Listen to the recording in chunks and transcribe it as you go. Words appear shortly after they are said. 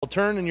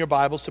turn in your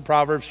Bibles to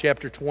Proverbs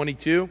chapter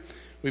 22.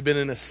 We've been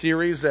in a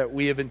series that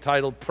we have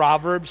entitled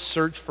Proverbs,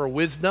 Search for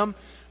Wisdom,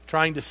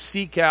 trying to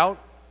seek out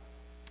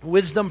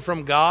wisdom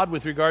from God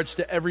with regards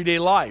to everyday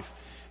life.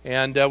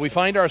 And we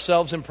find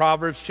ourselves in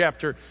Proverbs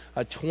chapter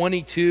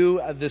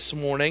 22 this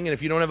morning. And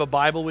if you don't have a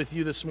Bible with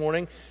you this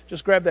morning,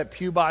 just grab that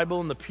pew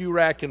Bible in the pew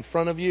rack in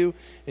front of you,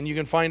 and you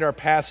can find our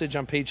passage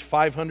on page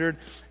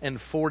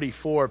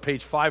 544,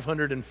 page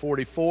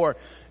 544.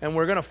 And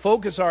we're going to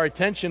focus our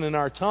attention and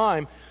our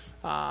time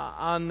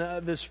on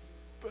this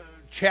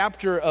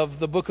chapter of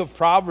the book of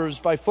Proverbs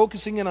by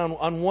focusing in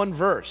on one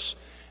verse.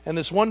 And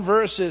this one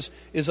verse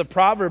is a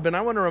proverb, and I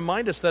want to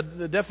remind us that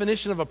the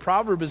definition of a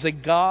proverb is a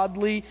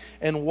godly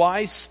and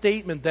wise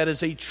statement that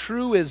is a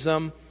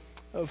truism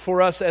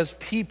for us as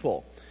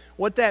people.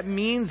 What that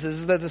means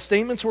is that the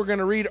statements we're going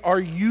to read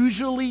are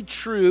usually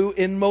true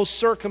in most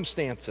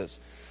circumstances.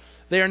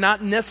 They are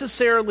not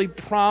necessarily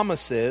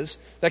promises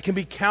that can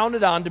be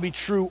counted on to be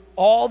true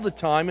all the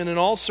time and in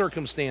all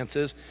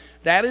circumstances.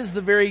 That is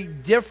the very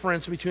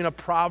difference between a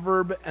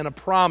proverb and a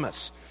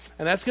promise.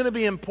 And that's going to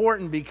be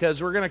important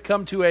because we're going to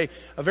come to a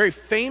very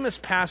famous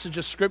passage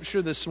of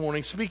Scripture this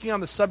morning, speaking on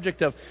the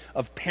subject of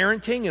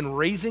parenting and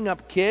raising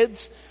up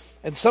kids.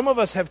 And some of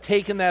us have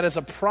taken that as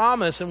a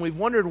promise, and we've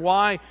wondered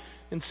why,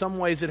 in some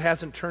ways, it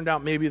hasn't turned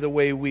out maybe the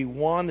way we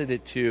wanted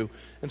it to.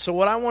 And so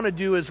what I want to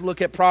do is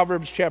look at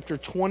Proverbs chapter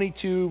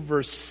 22,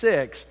 verse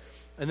 6,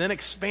 and then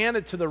expand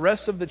it to the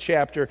rest of the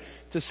chapter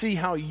to see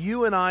how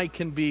you and I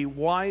can be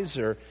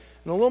wiser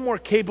and a little more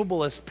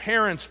capable as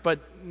parents, but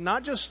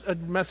not just a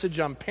message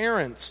on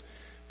parents,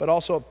 but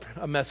also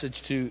a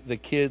message to the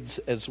kids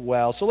as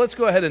well. So let's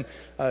go ahead and,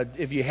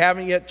 if you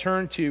haven't yet,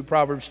 turn to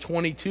Proverbs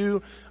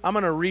 22. I'm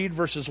going to read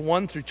verses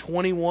 1 through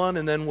 21,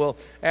 and then we'll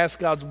ask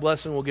God's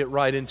blessing. We'll get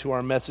right into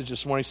our message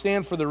this morning.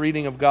 Stand for the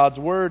reading of God's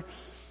Word,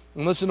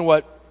 and listen to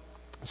what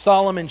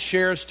Solomon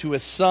shares to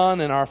his son,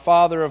 and our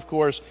Father, of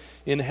course,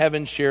 in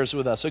heaven shares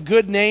with us. A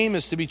good name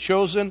is to be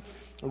chosen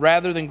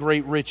rather than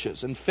great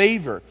riches, and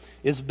favor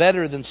is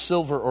better than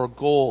silver or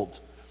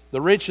gold.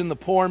 The rich and the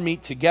poor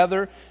meet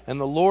together, and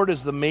the Lord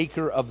is the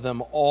maker of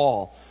them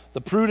all. The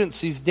prudent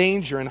sees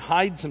danger and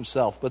hides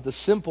himself, but the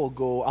simple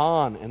go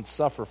on and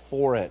suffer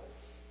for it.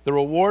 The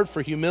reward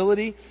for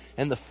humility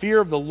and the fear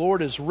of the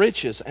Lord is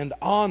riches and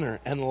honor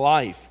and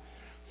life.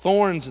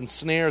 Thorns and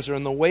snares are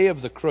in the way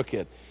of the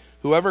crooked.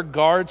 Whoever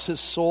guards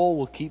his soul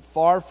will keep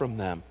far from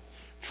them.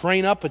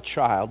 Train up a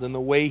child in the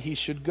way he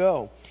should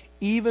go.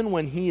 Even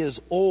when he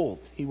is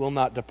old, he will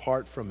not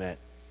depart from it.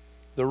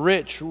 The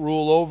rich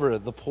rule over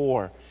the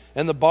poor,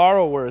 and the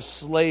borrower is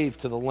slave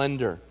to the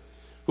lender.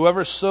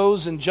 Whoever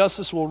sows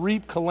injustice will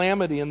reap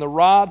calamity, and the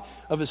rod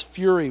of his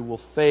fury will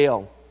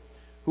fail.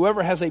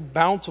 Whoever has a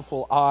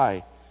bountiful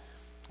eye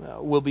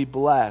will be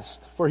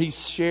blessed, for he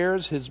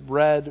shares his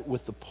bread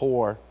with the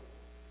poor.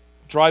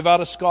 Drive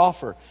out a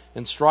scoffer,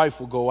 and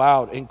strife will go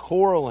out, and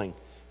quarreling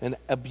and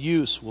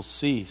abuse will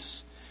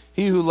cease.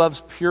 He who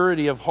loves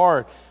purity of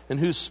heart and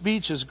whose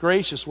speech is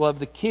gracious will have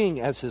the king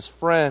as his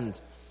friend.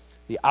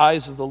 The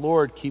eyes of the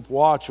Lord keep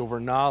watch over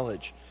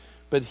knowledge,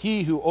 but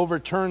he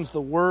overthrows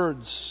the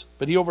words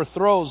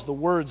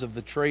of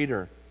the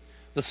traitor.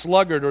 The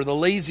sluggard or the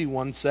lazy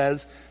one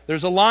says,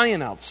 "There's a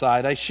lion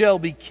outside, I shall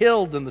be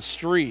killed in the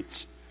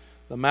streets."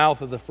 The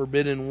mouth of the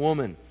forbidden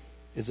woman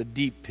is a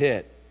deep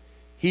pit.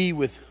 He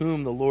with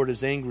whom the Lord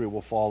is angry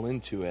will fall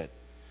into it.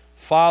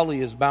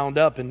 Folly is bound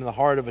up in the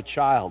heart of a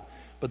child,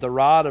 but the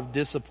rod of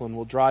discipline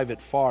will drive it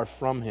far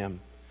from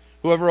him.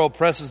 Whoever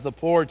oppresses the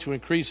poor to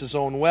increase his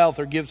own wealth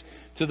or gives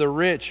to the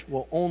rich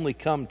will only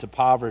come to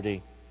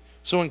poverty.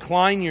 So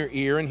incline your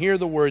ear and hear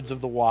the words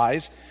of the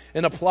wise,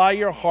 and apply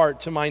your heart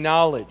to my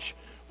knowledge,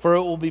 for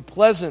it will be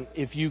pleasant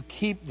if you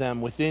keep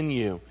them within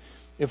you,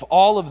 if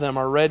all of them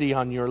are ready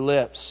on your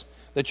lips,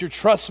 that your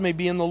trust may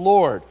be in the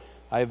Lord.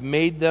 I have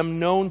made them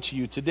known to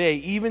you today,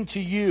 even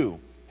to you.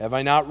 Have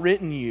I not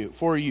written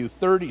for you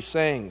 30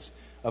 sayings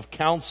of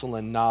counsel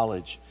and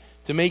knowledge,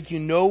 to make you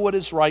know what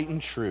is right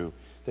and true,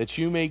 that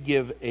you may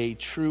give a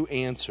true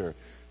answer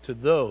to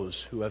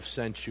those who have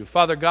sent you.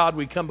 Father God,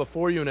 we come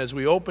before you, and as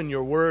we open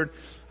your word,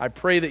 I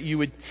pray that you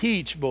would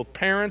teach both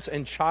parents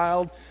and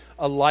child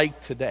alike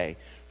today.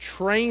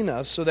 Train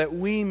us so that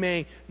we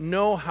may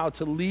know how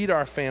to lead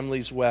our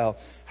families well,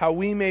 how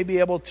we may be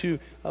able to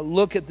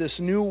look at this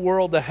new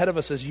world ahead of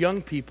us as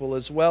young people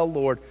as well,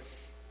 Lord,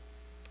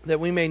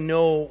 that we may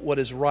know what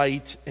is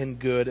right and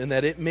good, and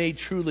that it may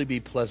truly be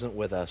pleasant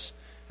with us.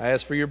 I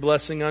ask for your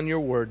blessing on your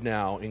word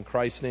now. In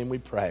Christ's name we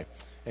pray.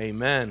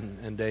 Amen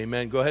and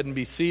amen. Go ahead and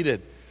be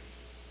seated.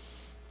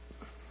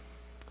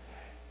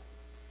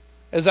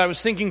 As I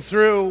was thinking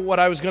through what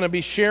I was going to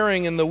be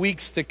sharing in the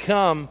weeks to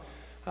come,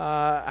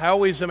 I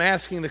always am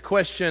asking the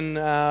question,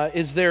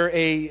 is there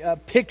a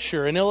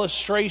picture, an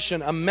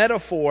illustration, a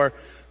metaphor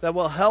that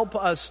will help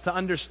us to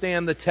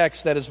understand the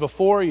text that is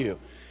before you?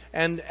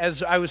 And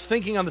as I was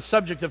thinking on the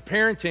subject of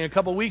parenting, a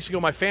couple weeks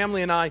ago, my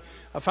family and I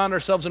found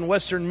ourselves in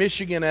western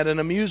Michigan at an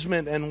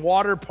amusement and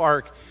water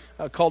park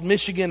called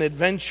Michigan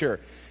Adventure.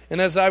 And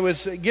as I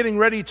was getting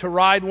ready to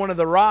ride one of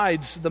the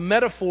rides, the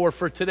metaphor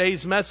for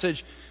today's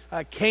message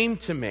came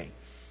to me.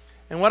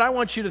 And what I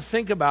want you to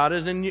think about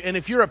is, and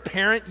if you're a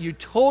parent, you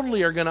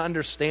totally are going to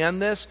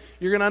understand this.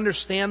 You're going to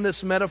understand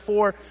this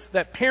metaphor,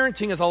 that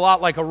parenting is a lot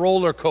like a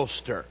roller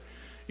coaster.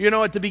 You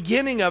know, at the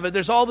beginning of it,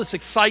 there's all this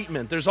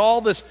excitement. There's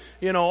all this,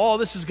 oh,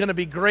 this is going to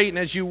be great. And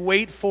as you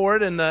wait for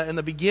it, in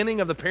the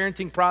beginning of the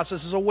parenting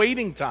process is a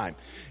waiting time.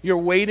 You're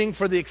waiting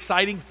for the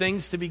exciting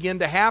things to begin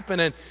to happen.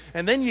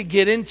 And then you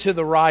get into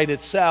the ride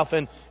itself.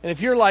 And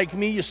if you're like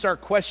me, you start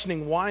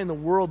questioning, why in the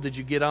world did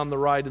you get on the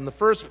ride in the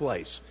first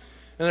place?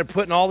 And they're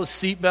putting all the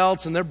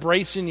seatbelts and they're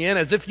bracing you in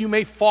as if you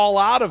may fall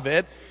out of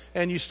it.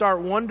 And you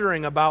start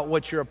wondering about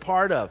what you're a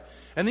part of.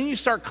 And then you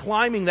start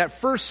climbing that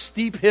first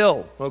steep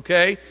hill,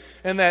 okay?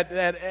 And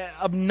that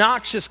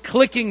obnoxious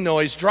clicking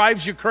noise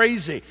drives you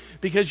crazy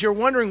because you're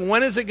wondering,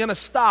 when is it going to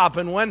stop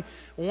and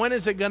when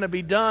is it going to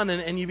be done?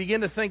 And you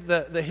begin to think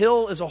the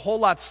hill is a whole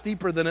lot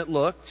steeper than it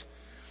looked.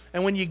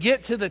 And when you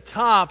get to the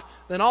top,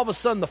 then all of a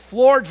sudden the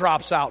floor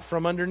drops out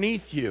from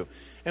underneath you.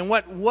 And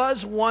what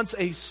was once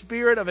a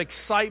spirit of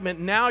excitement,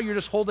 now you're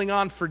just holding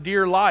on for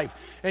dear life.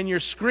 And you're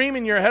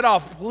screaming your head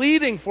off,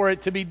 pleading for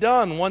it to be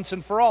done once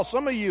and for all.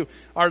 Some of you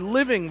are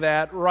living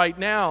that right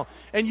now.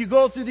 And you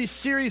go through these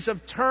series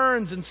of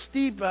turns and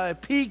steep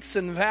peaks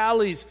and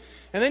valleys.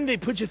 And then they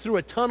put you through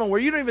a tunnel where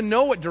you don't even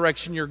know what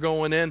direction you're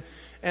going in.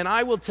 And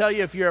I will tell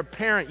you, if you're a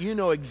parent, you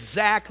know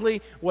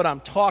exactly what I'm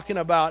talking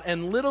about.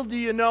 And little do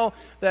you know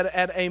that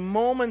at a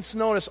moment's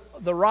notice,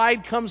 the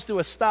ride comes to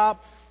a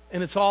stop,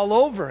 and it's all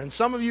over. And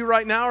some of you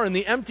right now are in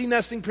the empty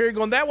nesting period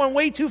going, that went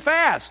way too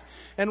fast.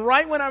 And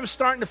right when I was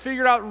starting to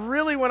figure it out,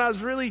 really when I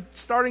was really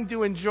starting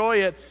to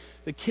enjoy it,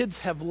 the kids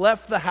have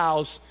left the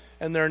house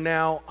and they're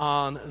now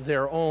on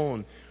their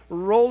own.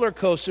 Roller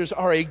coasters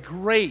are a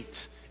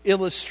great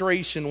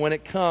illustration when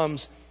it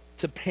comes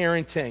to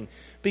parenting.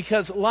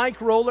 Because like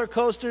roller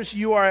coasters,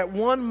 you are at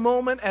one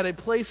moment at a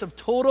place of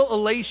total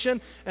elation,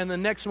 and the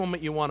next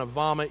moment you want to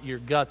vomit your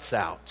guts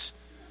out.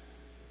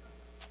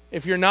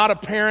 If you're not a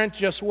parent,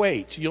 just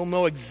wait. You'll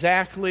know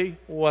exactly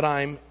what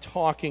I'm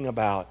talking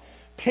about.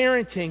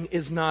 Parenting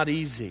is not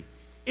easy.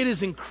 It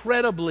is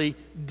incredibly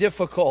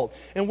difficult.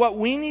 And what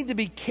we need to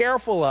be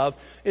careful of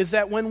is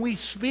that when we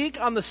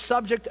speak on the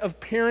subject of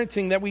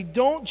parenting, that we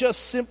don't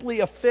just simply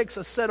affix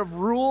a set of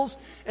rules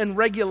and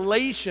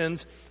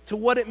regulations to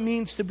what it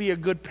means to be a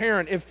good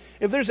parent. If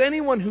there's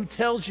anyone who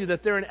tells you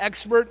that they're an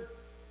expert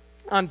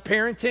on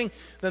parenting,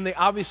 then they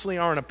obviously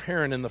aren't a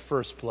parent in the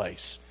first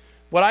place.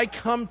 What I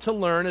come to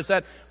learn is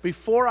that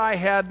before I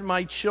had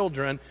my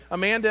children,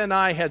 Amanda and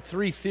I had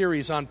 3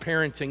 theories on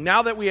parenting.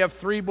 Now that we have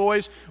 3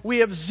 boys, we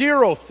have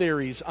 0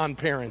 theories on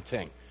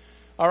parenting.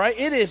 All right?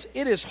 It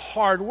is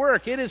hard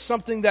work. It is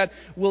something that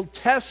will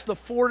test the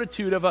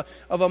fortitude of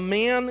a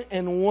man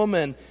and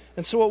woman.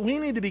 And so what we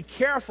need to be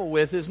careful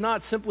with is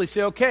not simply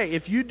say, okay,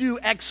 if you do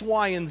X,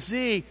 Y, and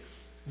Z,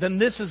 then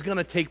this is going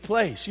to take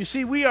place. You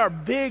see, we are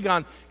big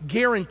on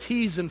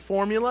guarantees and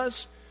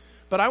formulas.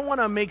 But I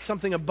want to make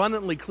something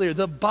abundantly clear.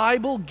 The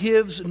Bible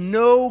gives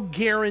no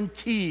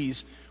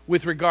guarantees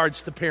with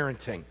regards to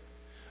parenting.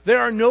 There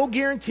are no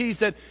guarantees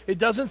that it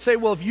doesn't say,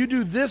 well, if you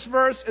do this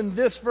verse and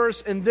this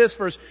verse and this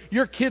verse,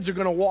 your kids are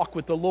going to walk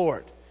with the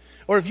Lord.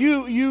 Or if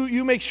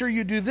you make sure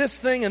you do this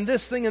thing and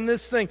this thing and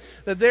this thing,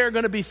 that they're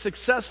going to be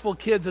successful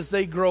kids as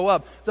they grow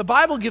up. The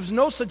Bible gives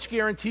no such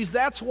guarantees.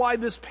 That's why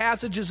this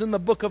passage is in the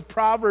book of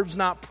Proverbs,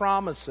 not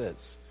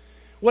promises.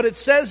 What it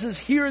says is,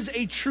 here is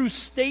a true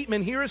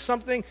statement. Here is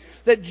something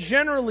that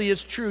generally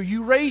is true.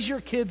 You raise your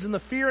kids in the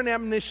fear and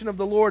admonition of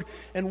the Lord,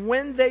 and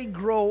when they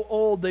grow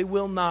old, they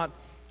will not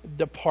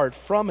depart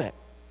from it.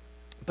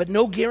 But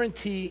no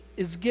guarantee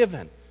is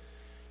given.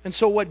 And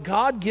so what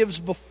God gives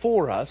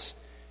before us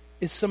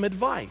is some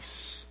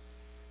advice.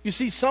 You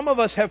see, some of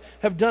us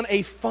have done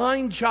a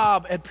fine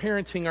job at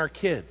parenting our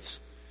kids.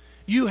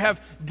 You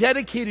have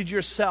dedicated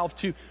yourself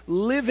to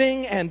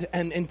living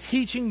and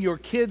teaching your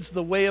kids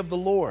the way of the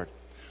Lord,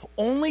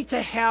 only to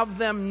have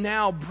them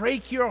now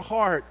break your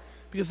heart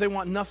because they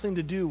want nothing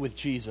to do with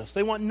Jesus.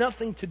 They want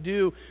nothing to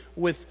do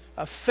with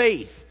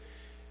faith.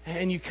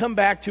 And you come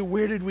back to,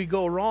 where did we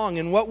go wrong?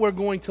 And what we're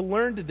going to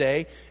learn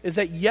today is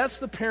that, yes,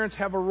 the parents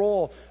have a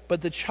role,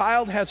 but the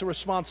child has a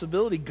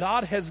responsibility.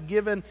 God has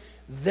given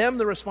them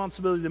the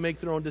responsibility to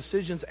make their own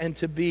decisions and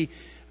to be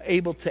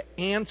able to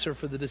answer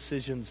for the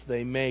decisions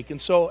they make.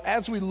 And so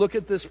as we look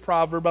at this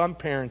proverb on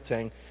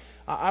parenting,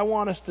 I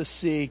want us to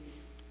see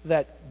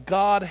that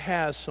God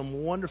has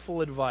some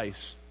wonderful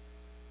advice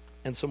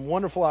and some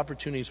wonderful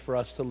opportunities for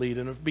us to lead.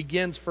 And it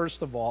begins,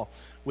 first of all,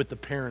 with the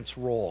parent's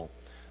role.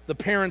 The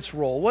parent's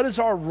role. What is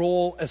our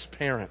role as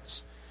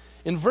parents?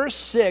 In verse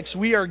 6,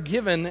 we are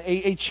given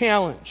a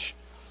challenge.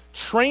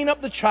 Train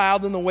up the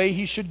child in the way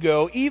he should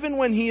go. Even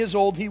when he is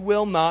old, he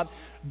will not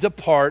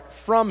depart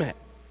from it.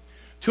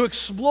 To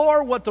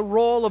explore what the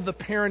role of the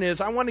parent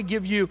is, I want to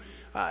give you,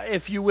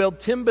 if you will,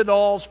 Tim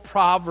Badal's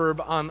proverb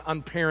on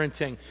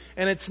parenting.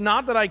 And it's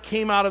not that I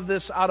came out of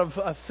this out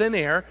of thin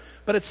air,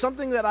 but it's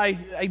something that I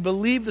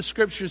believe the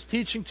Scripture is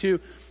teaching to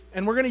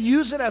And we're going to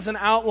use it as an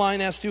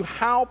outline as to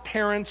how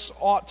parents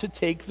ought to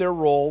take their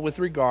role with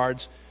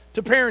regards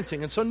to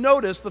parenting. And so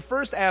notice the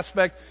first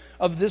aspect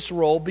of this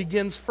role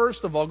begins,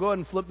 first of all, go ahead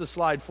and flip the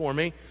slide for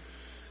me.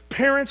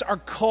 Parents are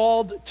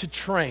called to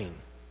train.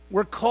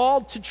 We're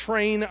called to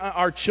train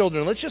our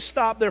children. Let's just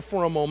stop there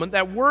for a moment.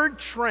 That word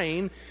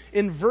train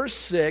in verse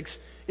 6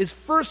 is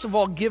first of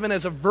all given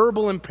as a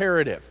verbal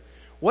imperative.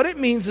 What it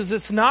means is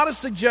it's not a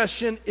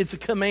suggestion, it's a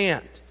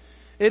command.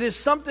 It is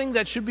something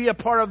that should be a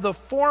part of the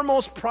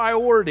foremost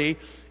priority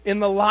in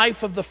the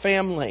life of the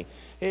family.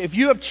 If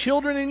you have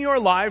children in your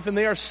life and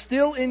they are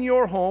still in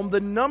your home, the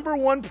number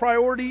one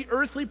priority,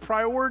 earthly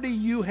priority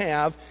you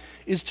have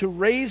is to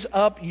raise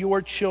up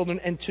your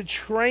children and to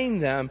train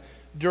them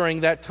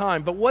during that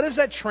time. But what does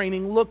that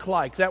training look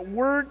like? That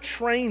word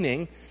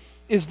training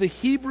is the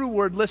Hebrew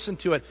word, listen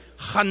to it,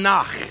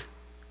 chanach.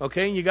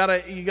 Okay, you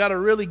gotta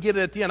really get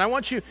it at the end. I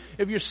want you,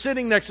 if you're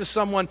sitting next to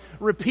someone,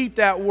 repeat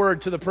that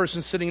word to the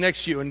person sitting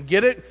next to you and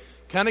get it,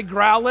 kind of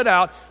growl it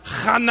out,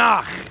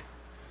 chanach.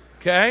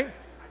 Okay?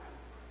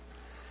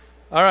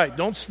 All right,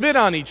 don't spit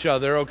on each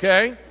other,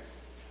 okay?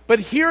 But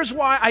here's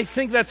why I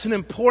think that's an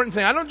important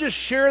thing. I don't just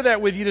share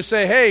that with you to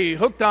say, hey,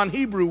 Hooked on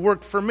Hebrew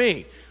worked for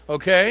me,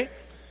 okay?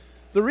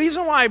 The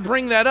reason why I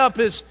bring that up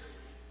is,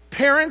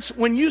 parents,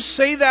 when you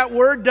say that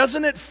word,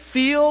 doesn't it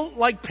feel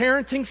like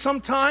parenting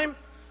sometime?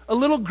 A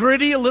little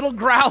gritty, a little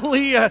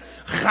growly,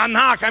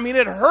 chanach. I mean,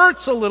 it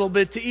hurts a little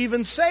bit to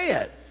even say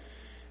it.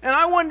 And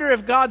I wonder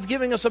if God's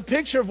giving us a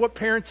picture of what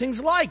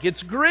parenting's like.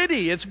 It's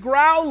gritty, it's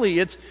growly,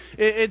 it's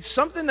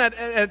something that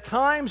at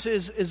times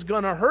is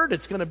going to hurt,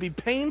 it's going to be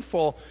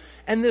painful.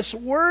 And this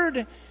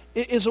word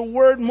is a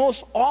word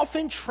most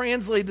often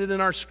translated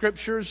in our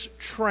scriptures,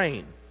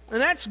 train.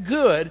 And that's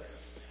good,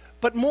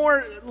 but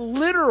more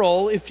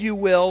literal, if you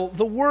will,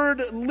 the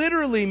word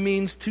literally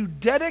means to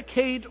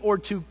dedicate or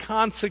to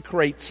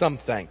consecrate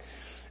something.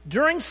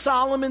 During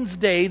Solomon's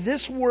day,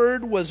 this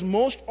word was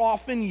most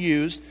often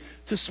used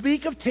to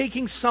speak of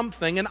taking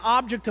something, an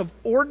object of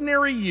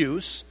ordinary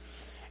use,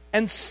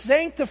 and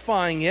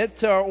sanctifying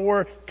it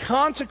or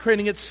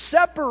consecrating it,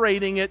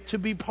 separating it to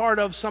be part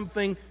of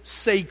something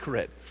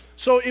sacred.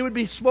 So it would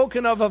be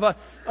spoken of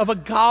a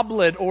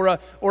goblet or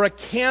a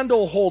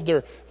candle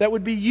holder that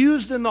would be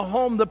used in the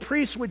home. The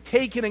priest would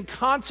take it and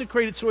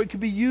consecrate it so it could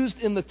be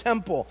used in the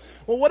temple.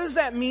 Well, what does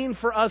that mean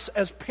for us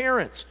as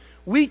parents?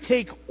 We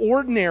take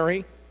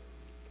ordinary,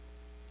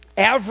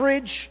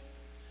 average,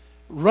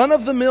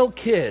 run-of-the-mill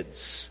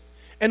kids,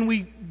 and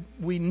we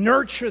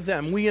nurture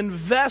them, we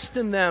invest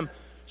in them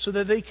so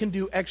that they can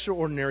do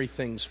extraordinary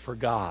things for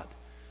God.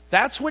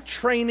 That's what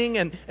training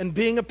and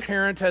being a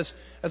parent as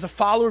a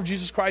follower of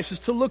Jesus Christ is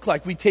to look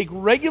like. We take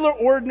regular,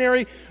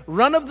 ordinary,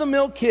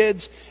 run-of-the-mill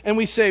kids and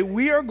we say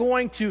we are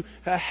going to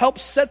help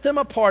set them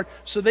apart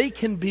so they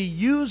can be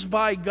used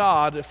by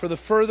God for the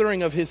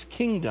furthering of His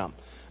kingdom.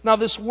 Now,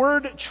 this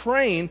word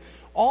train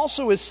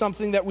also is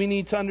something that we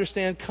need to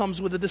understand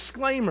comes with a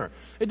disclaimer.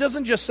 It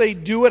doesn't just say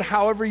do it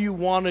however you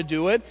want to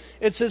do it.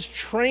 It says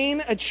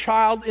train a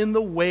child in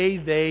the way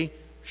they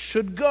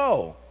should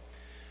go.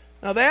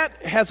 Now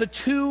that has a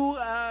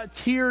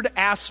two-tiered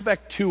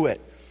aspect to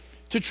it.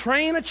 To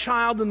train a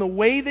child in the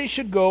way they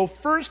should go,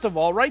 first of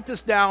all, write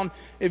this down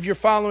if you're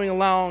following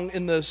along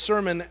in the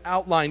sermon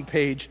outline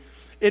page.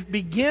 It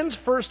begins,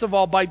 first of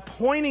all, by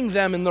pointing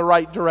them in the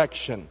right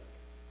direction.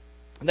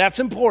 That's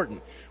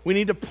important. We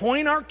need to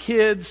point our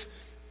kids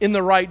in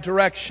the right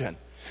direction.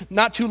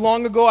 Not too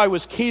long ago, I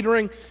was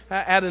catering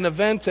at an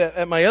event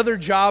at my other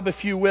job,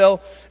 if you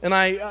will, and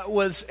I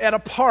was at a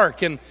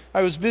park, and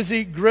I was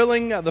busy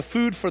grilling the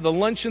food for the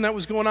luncheon that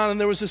was going on, and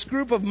there was this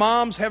group of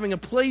moms having a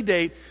play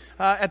date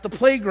at the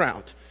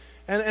playground.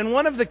 And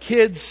one of the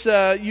kids,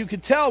 you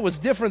could tell, was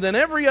different than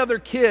every other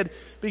kid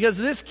because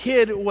this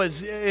kid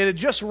it had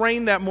just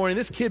rained that morning.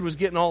 This kid was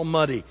getting all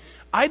muddy.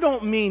 I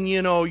don't mean,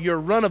 your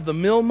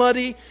run-of-the-mill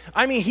muddy.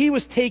 I mean, he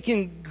was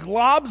taking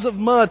globs of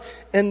mud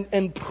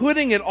and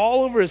putting it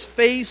all over his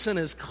face and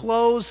his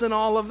clothes and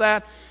all of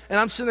that. And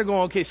I'm sitting there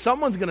going, okay,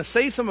 someone's going to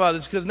say something about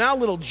this because now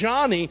little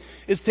Johnny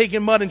is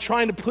taking mud and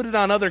trying to put it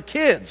on other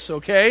kids,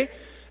 okay?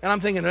 And I'm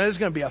thinking, there's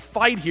going to be a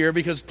fight here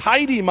because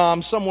tidy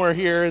mom somewhere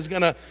here is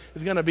going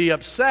to be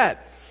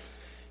upset.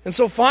 And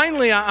so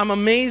finally, I'm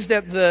amazed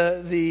at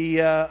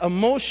the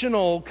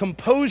emotional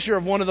composure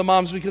of one of the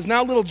moms because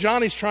now little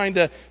Johnny's trying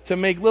to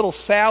make little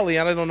Sally,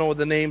 and I don't know what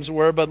the names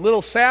were, but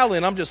little Sally,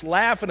 and I'm just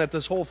laughing at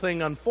this whole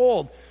thing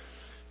unfold,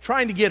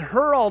 trying to get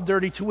her all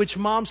dirty, to which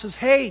mom says,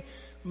 hey,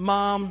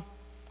 Mom,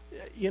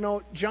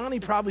 Johnny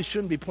probably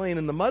shouldn't be playing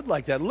in the mud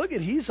like that. Look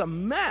he's a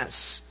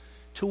mess.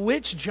 To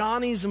which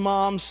Johnny's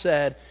mom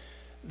said,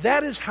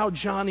 that is how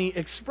Johnny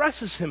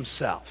expresses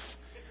himself.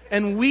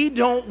 And we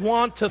don't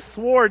want to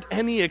thwart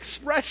any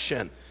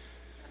expression.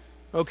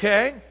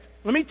 Okay?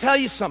 Let me tell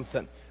you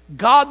something.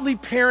 Godly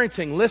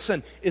parenting,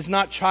 listen, is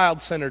not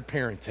child-centered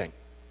parenting.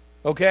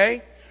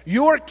 Okay?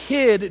 Your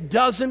kid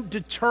doesn't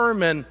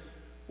determine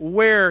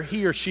where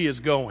he or she is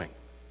going.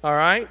 all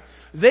right?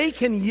 They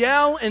can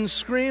yell and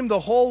scream the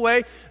whole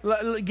way.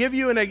 Give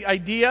you an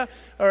idea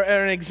or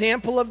an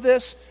example of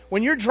this.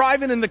 When you're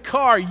driving in the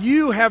car,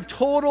 you have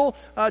total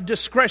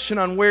discretion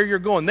on where you're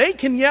going. They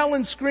can yell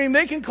and scream.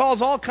 They can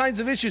cause all kinds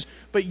of issues.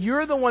 But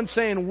you're the one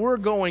saying, we're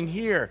going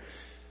here.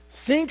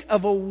 Think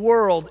of a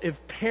world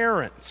if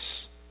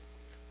parents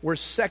were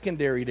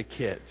secondary to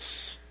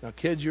kids. Now,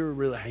 kids, you're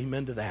really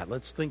amen to that.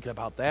 Let's think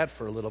about that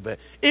for a little bit.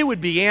 It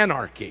would be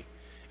anarchy.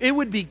 It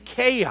would be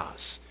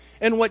chaos.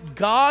 And what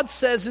God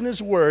says in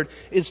His Word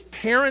is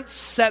parents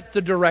set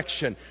the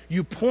direction.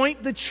 You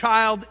point the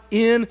child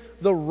in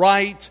the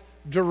right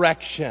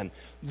direction.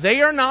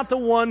 They are not the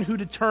one who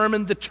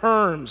determine the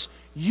terms.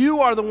 You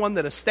are the one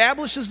that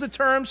establishes the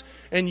terms,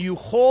 and you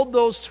hold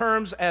those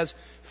terms as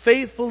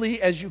faithfully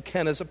as you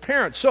can as a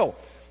parent. So,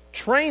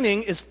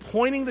 training is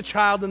pointing the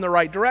child in the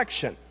right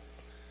direction.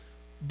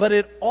 But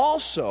it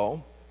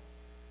also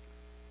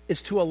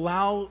is to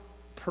allow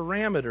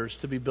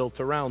parameters to be built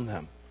around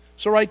them.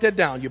 So write that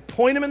down. You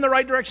point them in the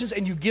right directions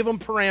and you give them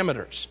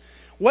parameters.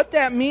 What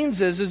that means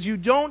is you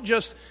don't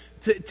just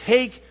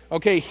take,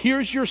 okay,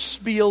 here's your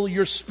spiel,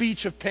 your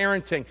speech of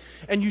parenting,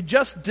 and you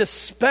just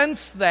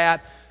dispense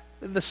that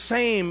the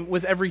same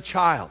with every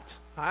child.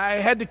 I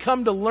had to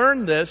come to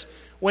learn this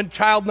when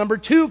child number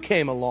 2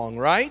 came along,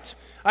 right?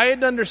 I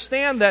had to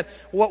understand that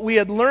what we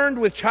had learned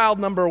with child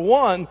number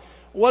 1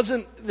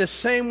 wasn't the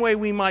same way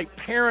we might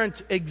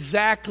parent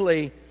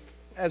exactly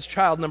as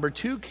child number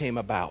 2 came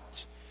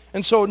about.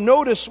 And so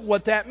notice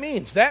what that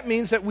means. That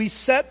means that we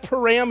set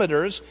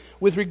parameters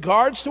with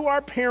regards to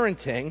our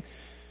parenting.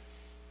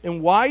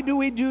 And why do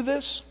we do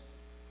this?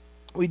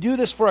 We do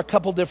this for a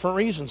couple different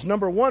reasons.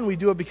 Number one, we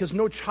do it because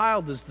no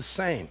child is the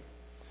same.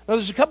 Now,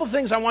 there's a couple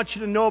things I want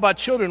you to know about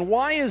children.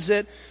 Why is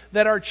it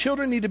that our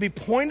children need to be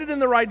pointed in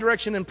the right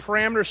direction and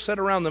parameters set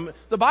around them?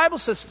 The Bible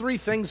says 3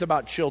 things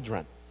about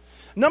children.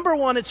 Number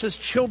one, it says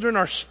children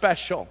are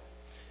special.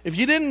 If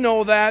you didn't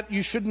know that,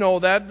 you should know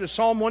that.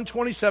 Psalm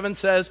 127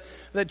 says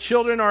that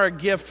children are a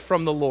gift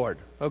from the Lord,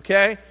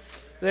 okay?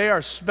 They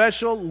are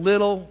special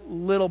little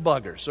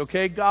buggers,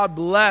 okay? God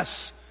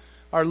bless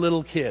our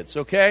little kids,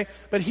 okay?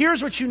 But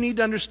here's what you need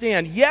to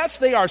understand. Yes,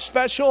 they are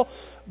special,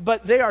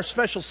 but they are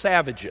special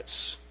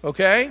savages,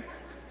 okay?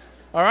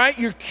 All right?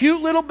 Your cute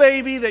little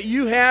baby that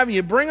you have,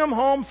 you bring them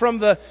home from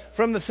the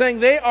thing.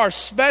 They are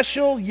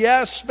special,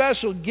 yes,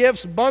 special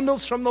gifts,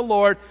 bundles from the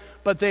Lord,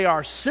 but they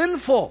are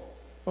sinful.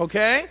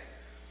 Okay?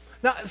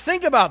 Now,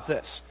 think about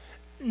this.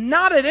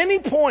 Not at any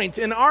point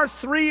in our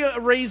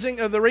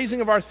the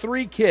raising of our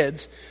 3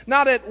 kids,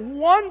 not at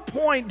one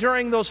point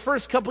during those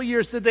first couple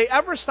years did they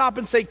ever stop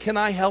and say, "Can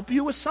I help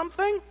you with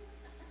something?"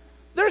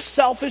 They're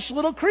selfish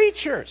little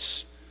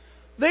creatures.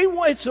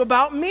 It's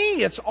about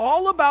me. It's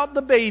all about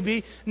the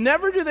baby.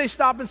 Never do they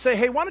stop and say,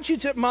 "Hey, why don't you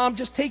Mom,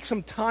 just take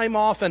some time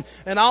off and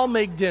I'll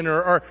make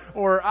dinner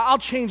or I'll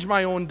change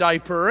my own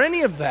diaper," or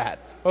any of that.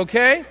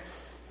 Okay?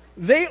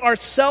 They are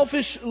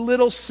selfish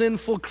little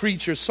sinful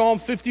creatures. Psalm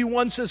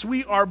 51 says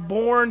we are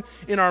born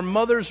in our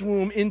mother's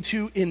womb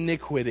into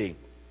iniquity.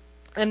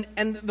 And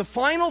the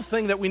final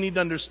thing that we need to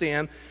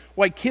understand,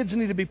 why kids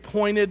need to be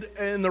pointed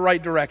in the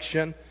right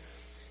direction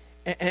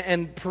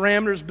and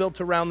parameters built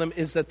around them,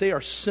 is that they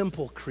are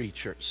simple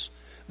creatures.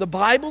 The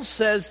Bible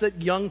says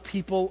that young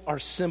people are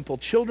simple.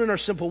 Children are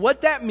simple.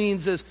 What that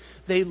means is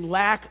they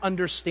lack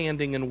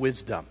understanding and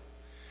wisdom.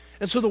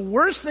 And so the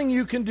worst thing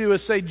you can do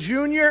is say,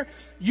 "Junior,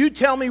 you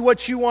tell me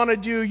what you want to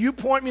do. You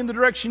point me in the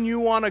direction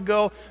you want to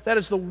go." That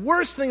is the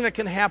worst thing that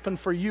can happen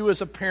for you as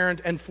a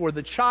parent and for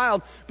the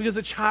child, because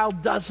the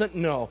child doesn't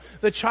know.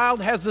 The child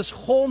has this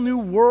whole new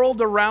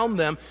world around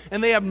them,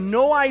 and they have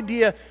no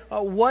idea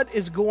what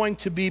is going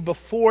to be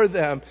before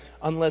them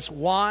unless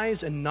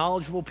wise and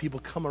knowledgeable people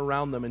come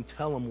around them and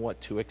tell them what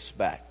to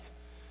expect.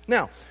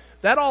 Now,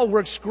 that all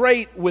works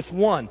great with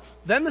one.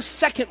 Then the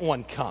second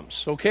one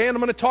comes, okay? And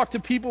I'm going to talk to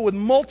people with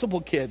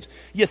multiple kids.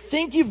 You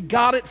think you've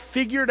got it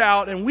figured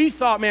out, and we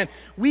thought, man,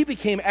 we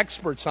became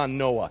experts on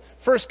Noah.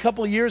 First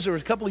couple of years, there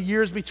was a couple of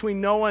years between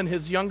Noah and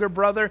his younger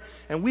brother,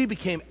 and we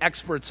became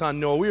experts on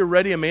Noah. We were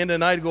ready, Amanda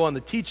and I, to go on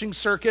the teaching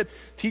circuit,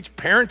 teach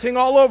parenting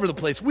all over the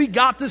place. We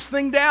got this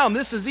thing down.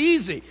 This is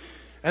easy.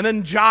 And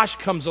then Josh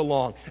comes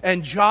along,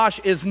 and Josh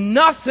is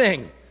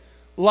nothing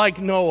like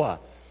Noah.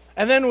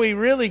 And then we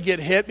really get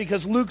hit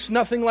because Luke's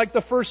nothing like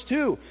the first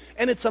 2.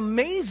 And it's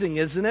amazing,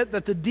 isn't it,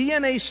 that the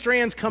DNA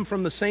strands come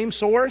from the same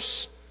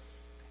source,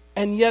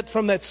 and yet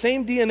from that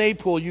same DNA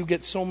pool you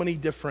get so many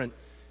different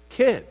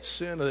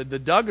kids. You know, the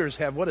Duggars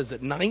have,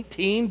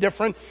 19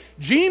 different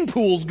gene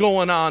pools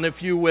going on,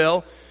 if you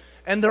will,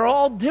 and they're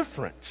all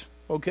different,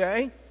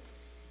 okay?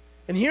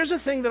 And here's the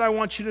thing that I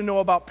want you to know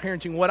about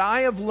parenting. What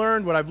I've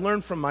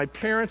learned from my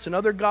parents and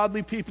other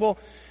godly people,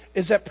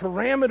 is that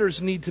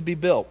parameters need to be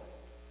built.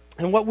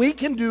 And what we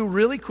can do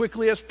really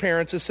quickly as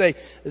parents is say,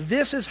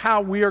 this is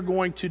how we are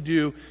going to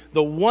do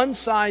the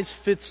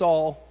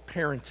one-size-fits-all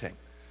parenting.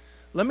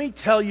 Let me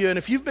tell you, and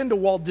if you've been to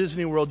Walt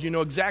Disney World, you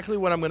know exactly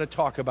what I'm going to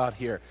talk about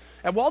here.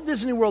 At Walt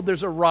Disney World,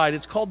 there's a ride.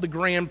 It's called the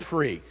Grand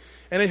Prix.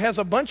 And it has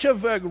a bunch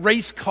of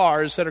race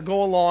cars that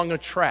go along a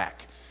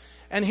track.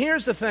 And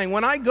here's the thing.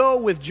 When I go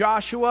with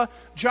Joshua,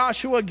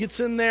 Joshua gets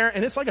in there,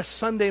 and it's like a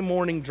Sunday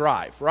morning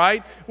drive,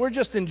 right? We're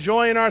just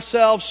enjoying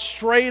ourselves,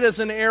 straight as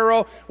an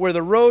arrow. Where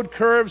the road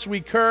curves,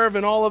 we curve,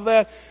 and all of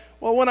that.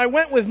 Well, when I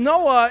went with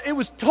Noah, it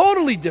was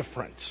totally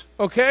different,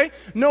 okay?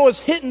 Noah's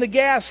hitting the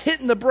gas,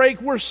 hitting the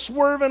brake. We're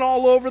swerving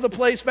all over the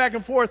place, back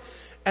and forth.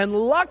 And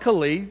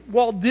luckily,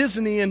 Walt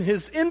Disney, in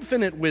his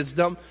infinite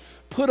wisdom,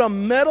 put a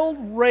metal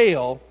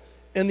rail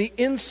in the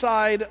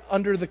inside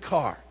under the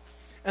car.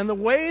 And the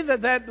way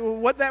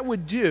what that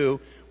would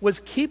do was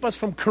keep us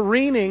from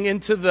careening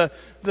into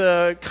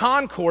the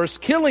concourse,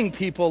 killing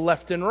people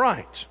left and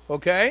right,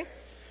 okay?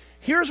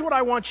 Here's what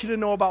I want you to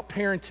know about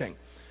parenting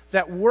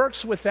that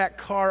works with that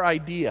car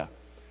idea.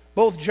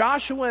 Both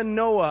Joshua and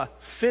Noah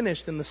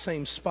finished in the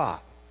same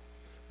spot,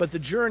 but the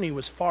journey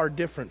was far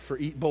different for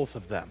both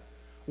of them.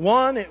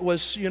 One, it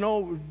was,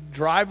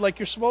 drive like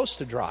you're supposed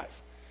to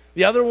drive.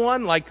 The other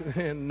one, like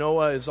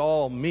Noah is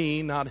all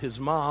me, not his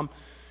mom,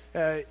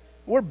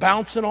 we're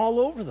bouncing all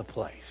over the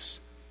place.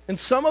 And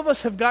some of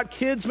us have got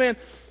kids, man,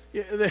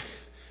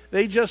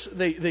 they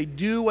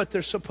do what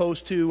they're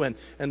supposed to, and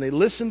they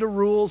listen to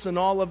rules and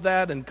all of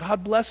that, and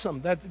God bless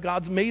them, that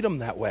God's made them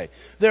that way.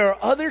 There are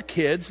other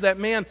kids that,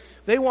 man,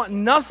 they want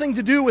nothing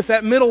to do with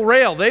that middle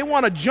rail. They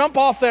want to jump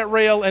off that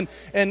rail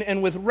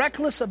and with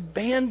reckless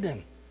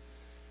abandon,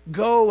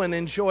 go and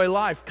enjoy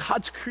life.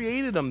 God's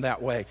created them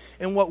that way.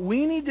 And what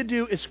we need to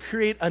do is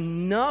create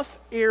enough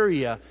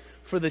area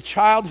for the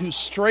child who's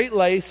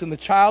straight-laced and the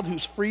child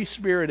who's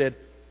free-spirited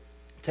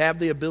to have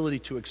the ability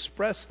to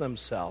express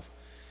themselves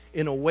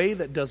in a way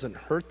that doesn't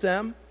hurt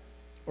them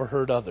or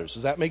hurt others.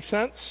 Does that make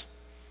sense?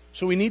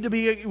 So we need to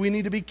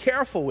be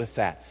careful with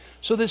that.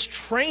 So this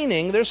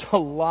training, there's a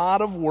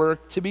lot of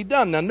work to be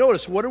done. Now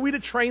notice, what are we to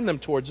train them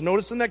towards?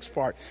 Notice the next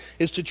part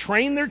is to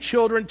train their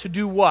children to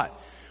do what?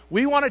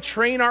 We want to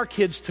train our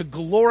kids to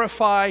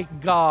glorify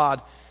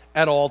God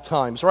at all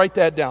times. Write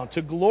that down.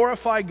 To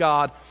glorify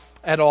God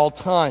at all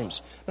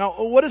times. Now,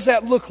 what does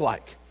that look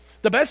like?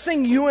 The best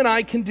thing you and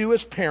I can do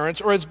as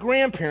parents or as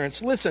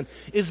grandparents, listen,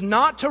 is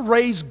not to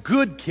raise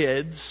good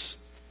kids,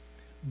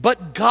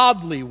 but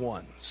godly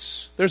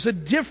ones. There's a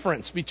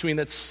difference between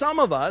that. Some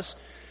of us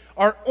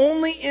are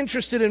only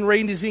interested in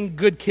raising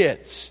good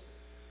kids.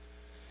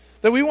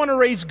 That we want to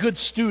raise good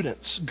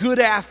students, good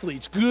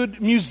athletes, good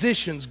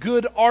musicians,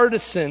 good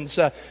artisans.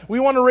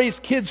 We want to raise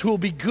kids who will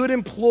be good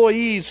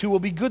employees, who will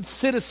be good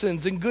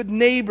citizens and good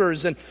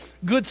neighbors and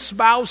good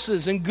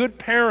spouses and good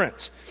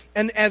parents.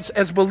 And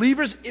as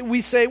believers,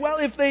 we say, well,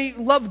 if they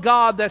love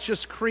God, that's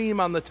just cream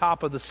on the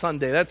top of the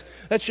sundae.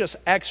 That's just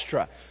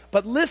extra.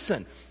 But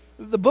listen,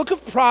 the book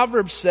of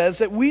Proverbs says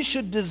that we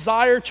should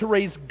desire to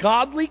raise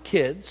godly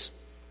kids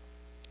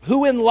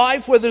who in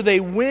life, whether they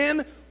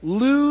win,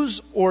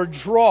 lose, or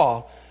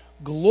draw,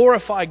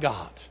 glorify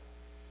God.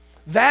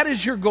 That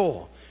is your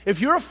goal. If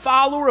you're a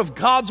follower of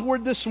God's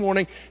Word this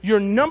morning, your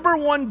number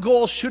one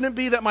goal shouldn't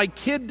be that my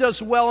kid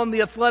does well in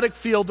the athletic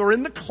field or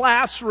in the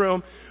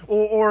classroom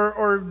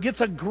or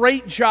gets a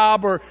great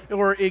job or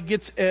it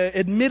gets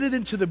admitted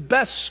into the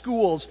best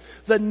schools.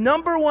 The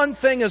number one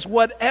thing is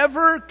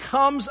whatever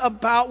comes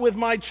about with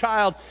my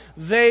child,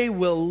 they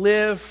will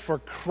live for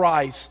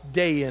Christ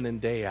day in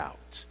and day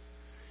out.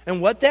 And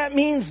what that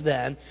means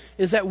then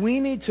is that we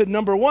need to,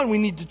 number one, we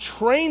need to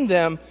train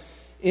them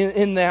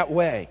in that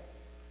way.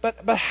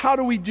 But how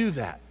do we do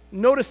that?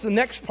 Notice the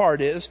next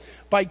part is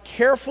by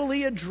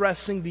carefully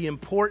addressing the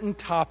important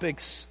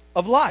topics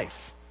of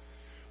life.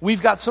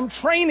 We've got some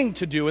training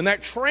to do, and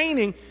that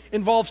training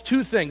involves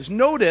two things.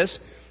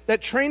 Notice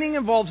that training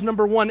involves,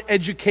 number one,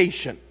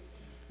 education.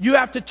 You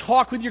have to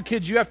talk with your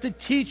kids. You have to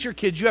teach your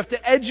kids. You have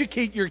to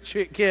educate your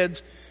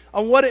kids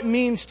on what it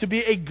means to be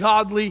a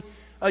godly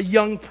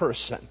young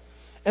person.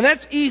 And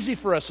that's easy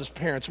for us as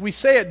parents. We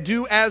say it,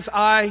 do as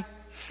I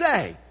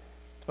say.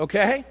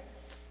 Okay?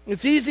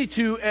 It's easy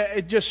to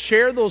just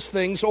share those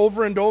things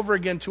over and over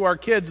again to our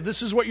kids.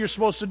 This is what you're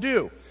supposed to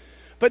do.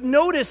 But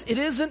notice,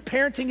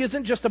 parenting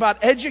isn't just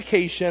about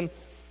education.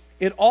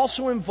 It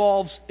also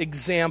involves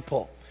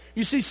example.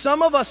 You see,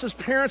 some of us as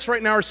parents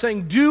right now are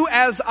saying, do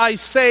as I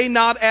say,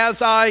 not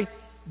as I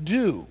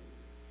do.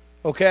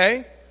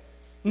 Okay?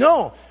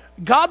 No.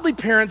 Godly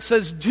parent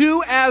says,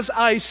 do as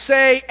I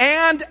say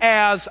and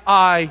as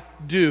I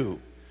do.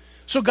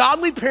 So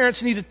godly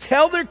parents need to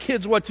tell their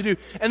kids what to do,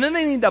 and then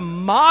they need to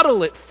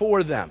model it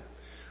for them.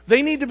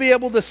 They need to be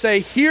able to say,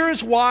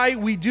 here's why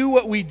we do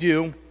what we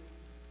do,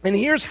 and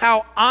here's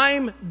how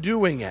I'm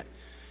doing it.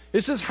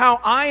 This is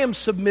how I am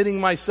submitting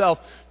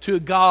myself to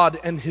God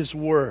and His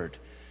Word.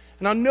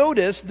 Now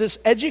notice, this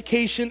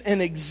education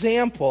and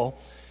example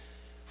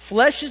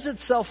fleshes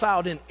itself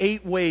out in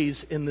 8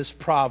 ways in this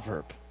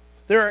proverb.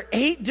 There are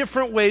 8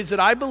 different ways that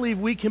I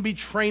believe we can be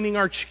training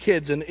our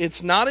kids. And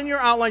it's not in your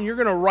outline. You're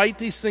going to write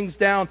these things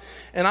down.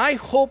 And I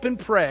hope and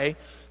pray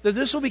that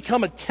this will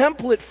become a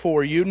template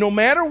for you, no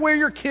matter where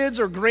your kids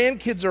or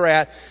grandkids are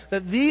at,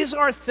 that these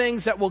are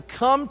things that will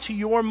come to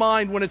your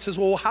mind when it says,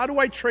 well, how do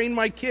I train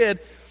my kid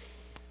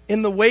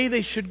in the way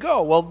they should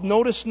go? Well,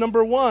 notice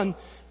number 1,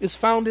 is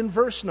found in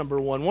verse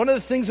number 1. One of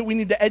the things that we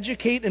need to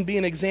educate and be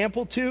an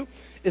example to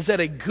is that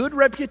a good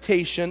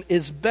reputation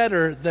is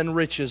better than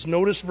riches.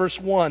 Notice verse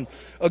 1.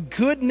 A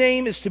good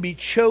name is to be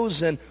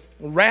chosen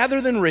rather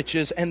than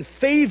riches, and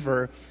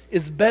favor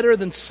is better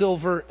than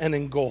silver and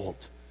in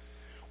gold.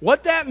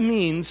 What that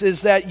means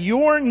is that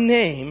your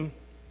name,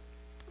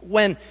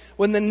 when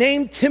the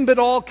name Tim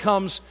Badal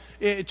comes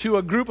to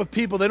a group of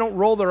people, they don't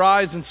roll their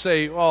eyes and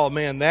say, oh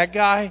man, that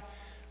guy,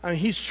 I mean,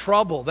 he's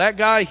trouble. That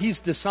guy, he's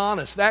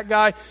dishonest. That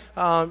guy,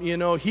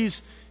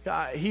 he's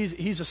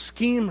a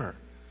schemer.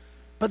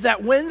 But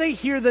that when they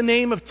hear the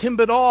name of Tim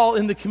Badal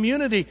in the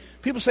community,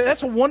 people say,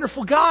 that's a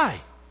wonderful guy.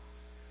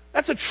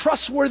 That's a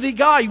trustworthy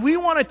guy. We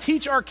want to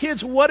teach our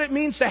kids what it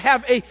means to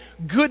have a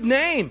good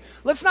name.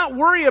 Let's not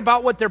worry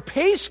about what their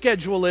pay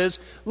schedule is.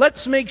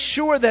 Let's make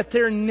sure that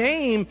their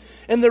name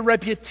and their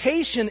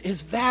reputation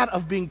is that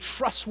of being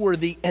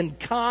trustworthy and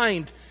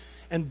kind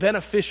and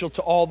beneficial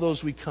to all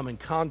those we come in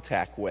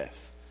contact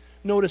with.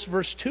 Notice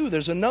verse 2,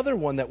 there's another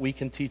one that we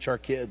can teach our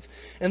kids,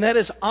 and that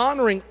is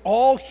honoring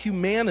all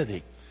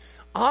humanity.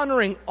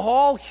 Honoring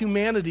all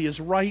humanity is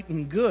right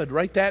and good.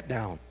 Write that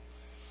down.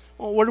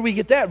 Well, where do we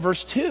get that?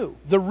 Verse 2.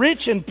 The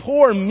rich and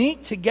poor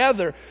meet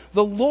together.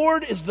 The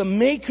Lord is the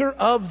maker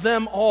of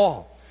them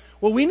all.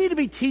 What we need to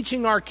be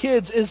teaching our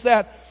kids is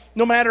that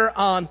no matter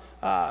on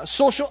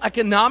social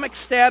economic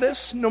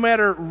status, no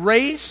matter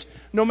race,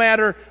 no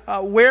matter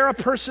where a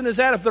person is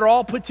at, if they're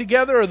all put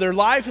together or their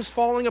life is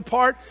falling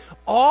apart,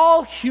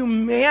 all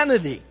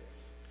humanity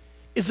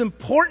is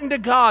important to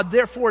God,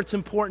 therefore it's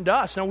important to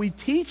us. Now we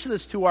teach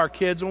this to our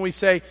kids when we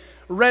say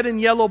red and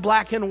yellow,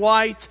 black and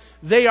white,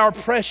 they are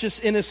precious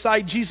in His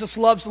sight. Jesus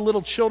loves the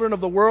little children of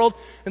the world.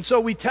 And so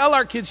we tell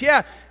our kids,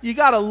 yeah, you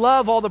got to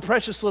love all the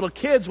precious little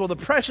kids. Well, the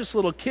precious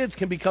little kids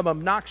can become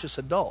obnoxious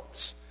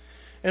adults.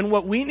 And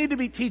what we need to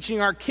be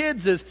teaching our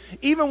kids is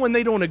even when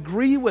they don't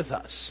agree with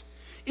us,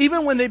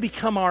 even when they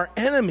become our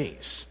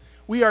enemies,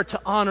 we are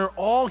to honor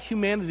all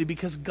humanity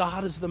because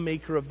God is the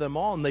maker of them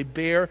all and they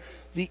bear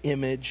the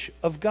image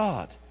of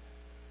God.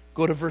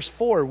 Go to verse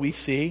 4, we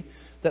see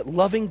that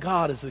loving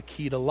God is the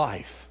key to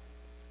life.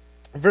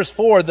 Verse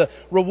 4, the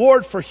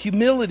reward for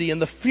humility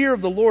and the fear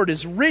of the Lord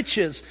is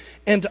riches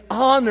and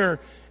honor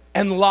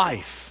and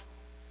life.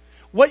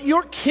 What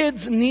your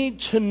kids need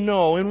to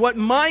know and what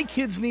my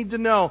kids need to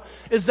know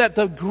is that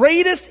the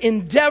greatest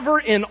endeavor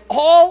in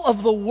all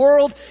of the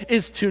world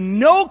is to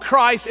know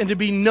Christ and to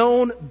be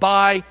known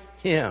by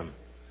Him.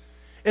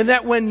 And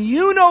that when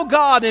you know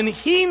God and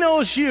He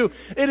knows you,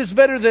 it is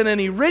better than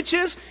any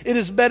riches, it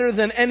is better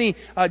than any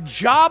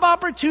job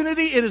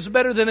opportunity, it is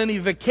better than any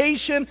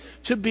vacation.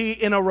 To be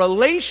in a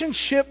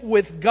relationship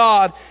with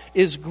God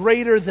is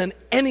greater than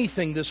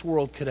anything this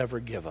world could ever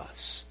give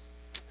us.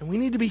 And we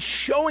need to be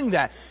showing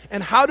that.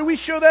 And how do we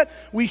show that?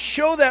 We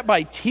show that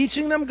by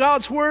teaching them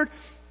God's Word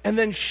and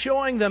then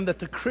showing them that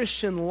the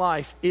Christian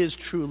life is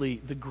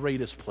truly the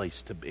greatest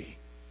place to be.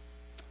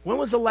 When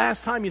was the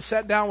last time you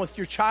sat down with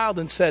your child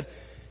and said,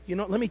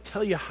 let me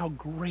tell you how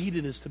great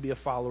it is to be a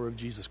follower of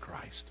Jesus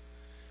Christ.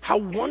 How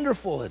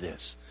wonderful it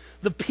is.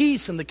 The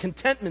peace and the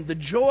contentment, the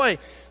joy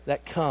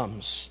that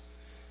comes.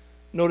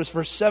 Notice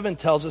verse 7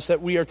 tells us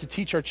that we are to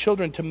teach our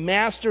children to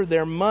master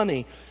their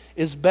money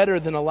is better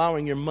than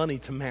allowing your money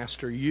to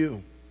master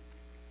you.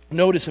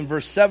 Notice in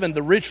verse 7,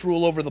 the rich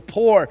rule over the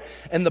poor,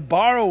 and the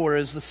borrower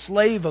is the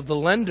slave of the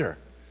lender.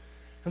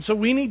 And so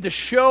we need to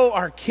show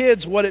our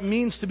kids what it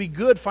means to be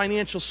good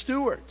financial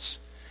stewards.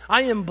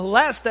 I am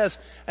blessed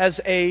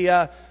as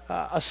a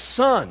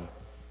son,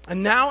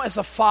 and now as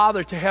a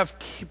father, to have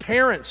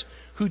parents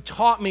who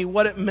taught me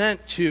what it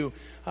meant to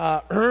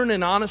earn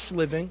an honest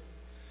living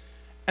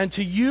and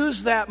to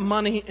use that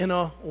money in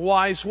a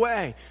wise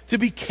way, to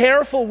be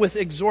careful with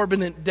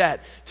exorbitant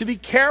debt, to be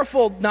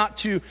careful not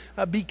to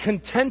be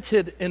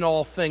contented in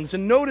all things.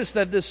 And notice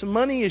that this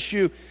money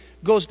issue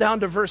goes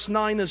down to verse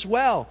 9 as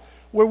well,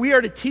 where we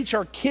are to teach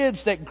our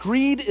kids that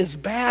greed is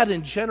bad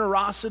and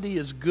generosity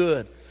is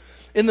good.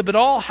 In the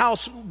Badal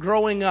house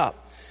growing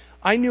up,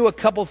 I knew a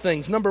couple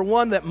things. Number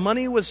one, that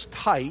money was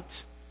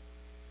tight,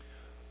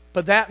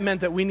 but that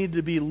meant that we needed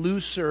to be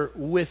looser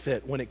with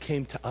it when it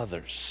came to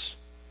others.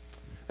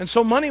 And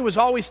so money was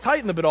always tight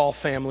in the Badal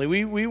family.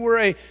 We were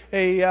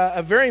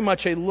a very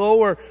much a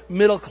lower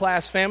middle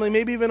class family,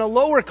 maybe even a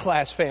lower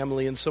class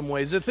family in some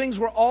ways. The things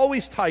were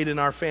always tight in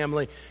our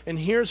family. And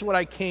here's what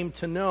I came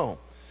to know.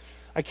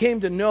 I came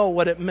to know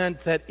what it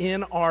meant that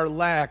in our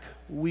lack,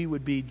 we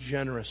would be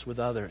generous with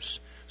others.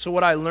 So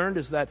what I learned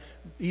is that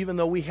even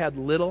though we had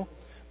little,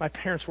 my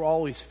parents were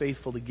always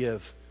faithful to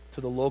give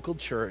to the local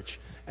church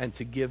and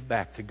to give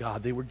back to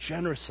God. They were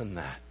generous in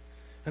that.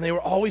 And they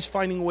were always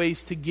finding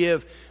ways to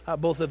give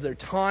both of their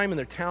time and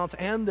their talents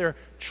and their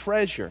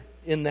treasure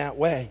in that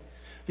way.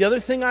 The other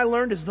thing I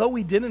learned is though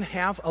we didn't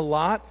have a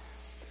lot,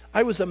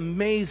 I was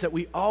amazed that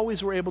we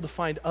always were able to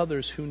find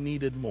others who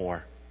needed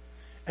more.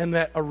 And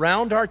that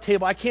around our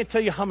table, I can't tell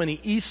you how many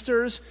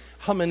Easters,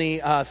 how many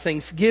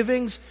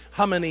Thanksgivings,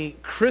 how many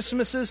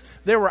Christmases,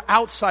 there were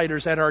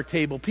outsiders at our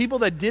table. People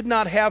that did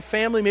not have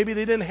family, maybe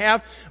they didn't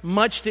have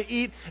much to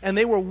eat, and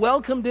they were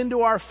welcomed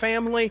into our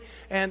family,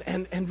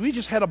 and we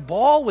just had a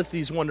ball with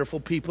these wonderful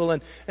people.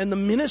 And the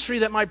ministry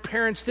that my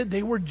parents did,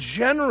 they were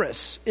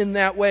generous in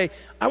that way.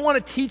 I want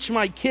to teach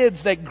my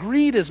kids that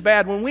greed is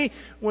bad. When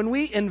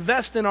we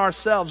invest in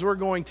ourselves, we're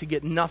going to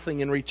get nothing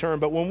in return.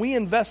 But when we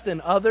invest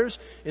in others,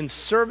 in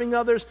serving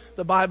others,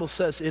 the Bible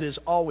says it is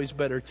always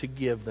better to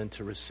give than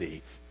to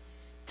receive.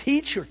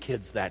 Teach your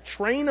kids that.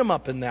 Train them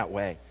up in that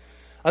way.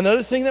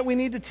 Another thing that we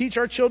need to teach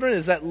our children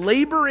is that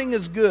laboring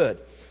is good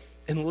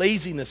and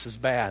laziness is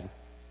bad.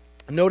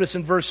 Notice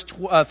in verse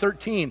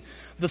 13,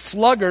 the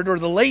sluggard or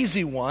the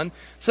lazy one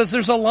says,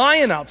 there's a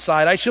lion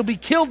outside. I shall be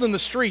killed in the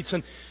streets.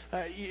 And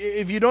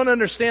if you don't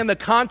understand the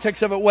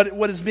context of it,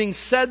 what is being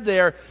said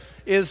there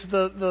is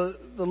the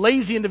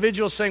lazy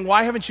individual saying,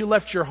 why haven't you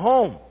left your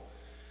home?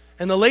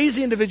 And the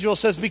lazy individual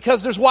says,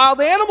 because there's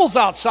wild animals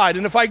outside,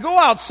 and if I go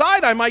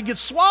outside, I might get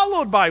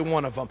swallowed by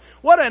one of them.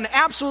 What an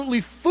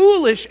absolutely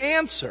foolish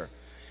answer.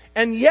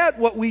 And yet,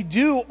 what we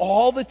do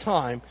all the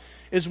time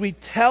is we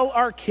tell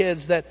our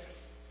kids that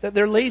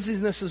their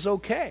laziness is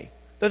okay,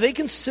 that they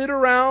can sit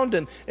around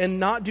and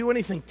not do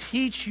anything.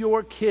 Teach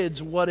your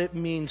kids what it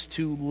means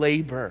to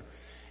labor.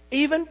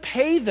 Even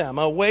pay them.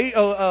 A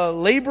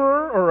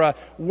laborer or a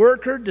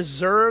worker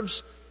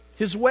deserves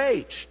his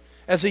wage.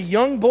 As a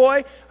young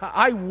boy,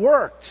 I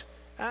worked.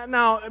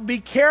 Now, be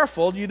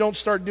careful. You don't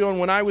start doing,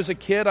 when I was a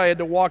kid, I had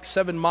to walk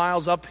 7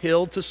 miles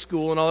uphill to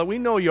school and all that. We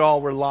know you all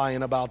were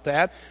lying about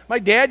that. My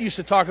dad used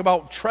to talk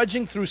about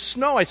trudging through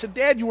snow. I said,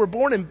 Dad, you were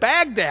born in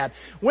Baghdad.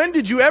 When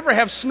did you ever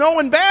have snow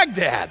in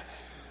Baghdad?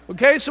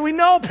 Okay, so we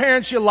know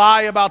parents, you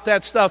lie about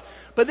that stuff.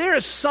 But there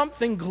is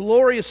something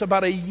glorious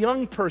about a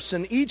young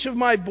person. Each of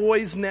my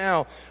boys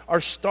now are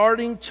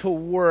starting to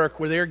work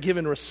where they're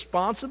given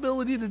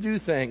responsibility to do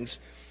things,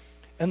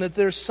 and that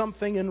there's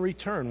something in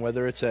return,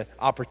 whether it's an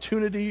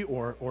opportunity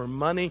or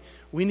money.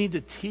 We need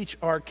to teach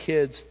our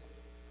kids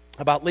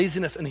about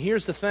laziness. And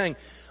here's the thing,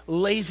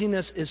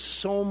 laziness is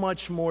so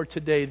much more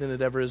today than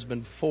it ever has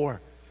been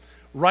before.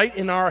 Right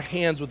in our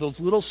hands with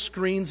those little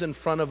screens in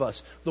front of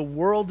us, the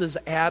world is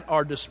at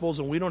our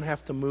disposal. We don't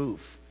have to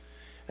move.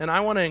 And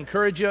I want to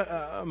encourage you,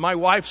 my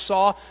wife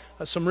saw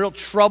some real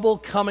trouble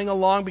coming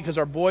along because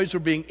our boys were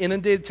being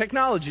inundated.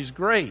 Technology is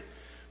great,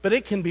 but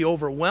it can be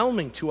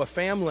overwhelming to a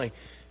family.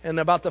 And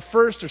about the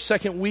first or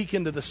second week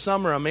into the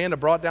summer, Amanda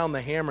brought down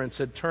the hammer and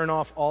said, turn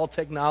off all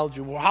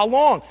technology. Well, how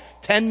long?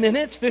 10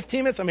 minutes?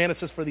 15 minutes? Amanda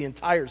says for the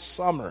entire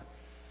summer.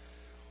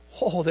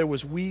 Oh, there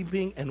was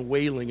weeping and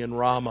wailing in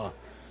Ramah.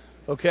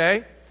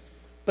 Okay?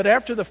 But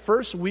after the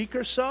first week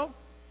or so,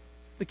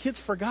 the kids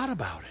forgot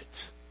about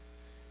it.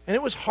 And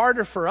it was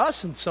harder for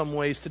us in some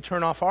ways to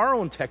turn off our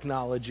own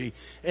technology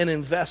and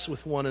invest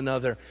with one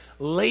another.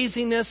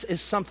 Laziness is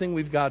something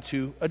we've got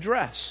to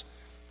address.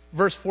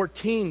 Verse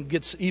 14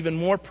 gets even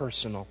more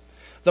personal.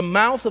 The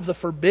mouth of the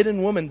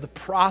forbidden woman, the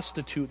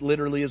prostitute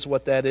literally is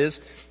what that is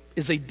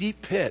a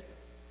deep pit.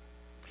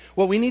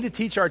 What we need to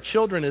teach our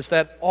children is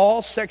that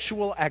all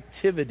sexual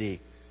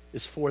activity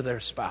is for their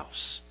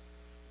spouse.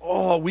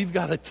 Oh, we've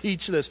got to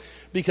teach this,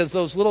 because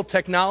those little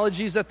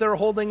technologies that they're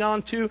holding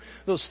on to,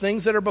 those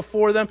things that are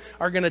before them,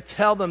 are going to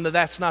tell them that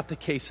that's not the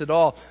case at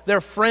all.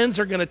 Their friends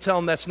are going to tell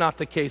them that's not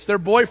the case. Their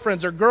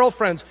boyfriends or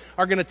girlfriends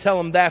are going to tell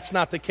them that's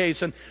not the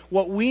case. And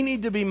what we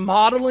need to be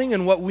modeling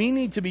and what we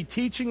need to be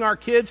teaching our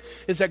kids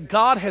is that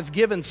God has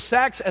given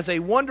sex as a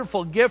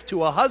wonderful gift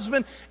to a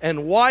husband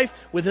and wife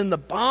within the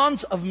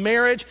bonds of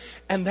marriage.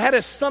 And that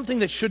is something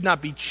that should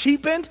not be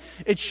cheapened.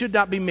 It should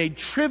not be made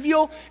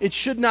trivial. It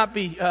should not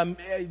be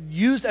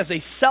used as a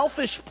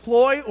selfish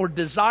ploy or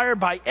desire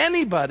by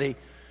anybody,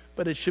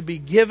 but it should be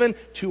given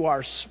to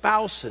our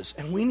spouses.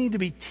 And we need to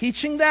be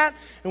teaching that,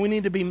 and we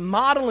need to be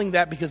modeling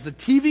that, because the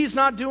TV's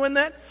not doing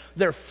that,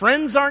 their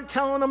friends aren't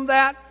telling them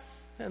that,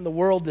 and the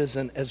world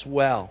isn't as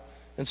well.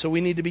 And so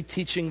we need to be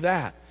teaching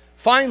that.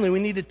 Finally,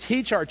 we need to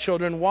teach our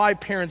children why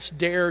parents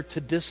dare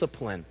to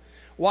discipline.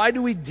 Why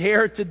do we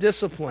dare to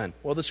discipline?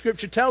 Well, the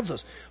scripture tells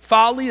us,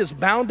 folly is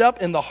bound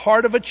up in the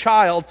heart of a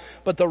child,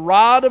 but the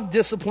rod of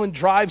discipline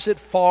drives it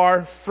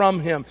far from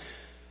him.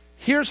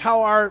 Here's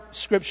how our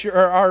scripture,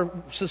 or our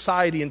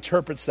society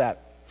interprets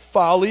that.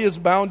 Folly is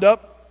bound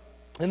up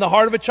in the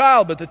heart of a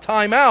child, but the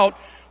time out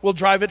will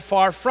drive it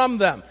far from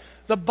them.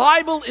 The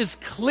Bible is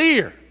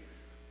clear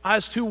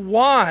as to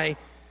why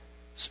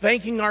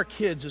spanking our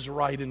kids is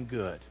right and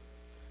good.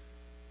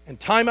 And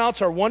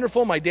timeouts are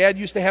wonderful. My dad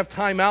used to have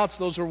timeouts.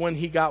 Those were when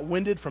he got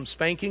winded from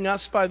spanking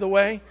us, by the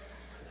way.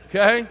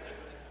 Okay?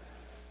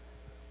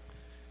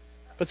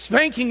 But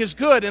spanking is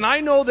good. And I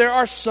know there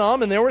are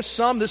some, and there were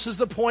some, this is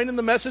the point in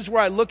the message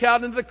where I look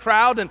out into the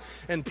crowd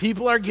and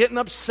people are getting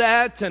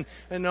upset and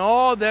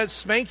that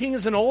spanking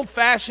is an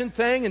old-fashioned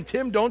thing. And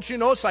Tim, don't you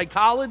know,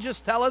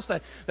 psychologists tell us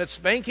that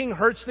spanking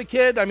hurts the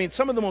kid. I mean,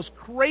 some of the most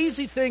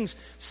crazy things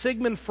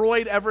Sigmund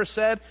Freud ever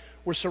said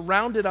were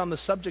surrounded on the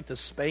subject of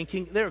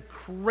spanking. They're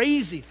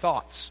crazy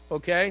thoughts,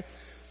 okay?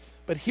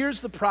 But here's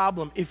the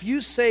problem. If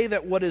you say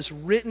that what is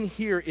written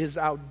here is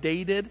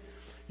outdated,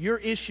 your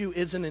issue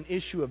isn't an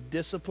issue of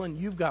discipline.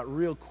 You've got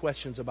real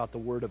questions about the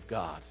Word of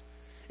God.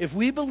 If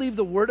we believe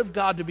the Word of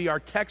God to be our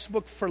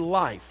textbook for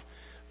life,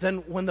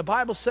 then when the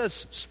Bible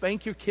says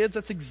spank your kids,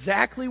 that's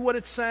exactly what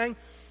it's saying.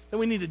 Then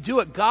we need to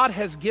do it. God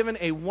has given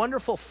a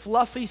wonderful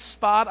fluffy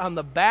spot on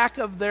the back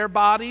of their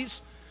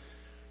bodies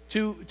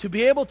to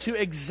be able to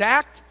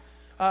exact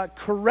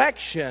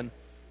correction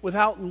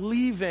without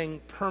leaving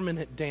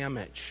permanent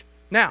damage.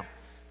 Now,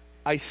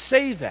 I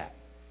say that,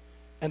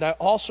 and I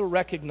also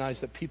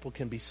recognize that people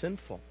can be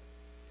sinful,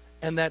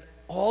 and that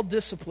all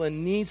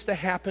discipline needs to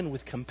happen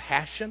with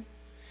compassion.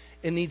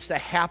 It needs to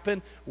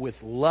happen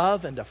with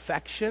love and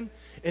affection.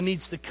 It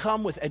needs to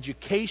come with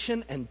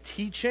education and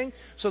teaching.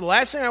 So the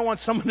last thing I want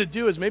someone to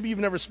do is, maybe you've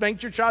never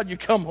spanked your child. You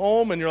come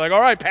home and you're like,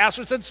 all right,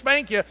 pastor said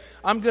spank you.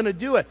 I'm going to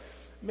do it.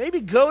 Maybe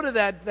go to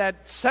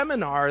that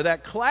seminar,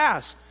 that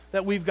class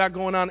that we've got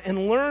going on,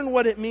 and learn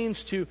what it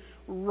means to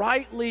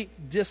rightly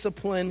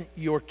discipline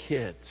your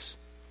kids.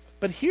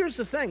 But here's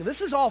the thing.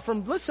 This is all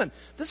from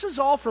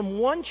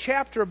one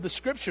chapter of the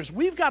Scriptures.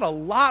 We've got a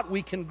lot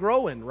we can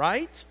grow in,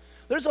 right?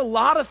 There's a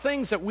lot of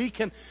things that we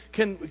can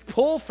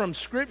pull from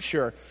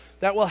Scripture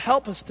that will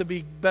help us to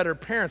be better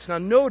parents. Now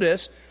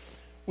notice,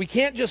 we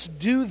can't just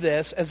do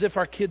this as if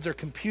our kids are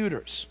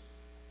computers.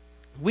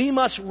 We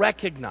must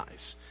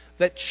recognize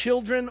that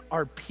children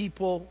are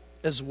people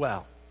as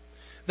well.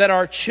 That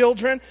our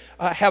children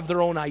have their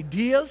own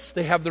ideas,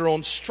 they have their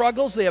own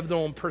struggles, they have their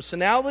own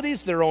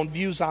personalities, their own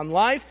views on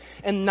life,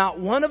 and not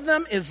one of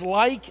them is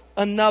like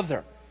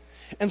another.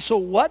 And so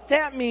what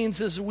that means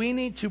is we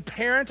need to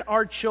parent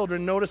our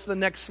children. Notice the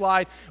next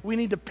slide. We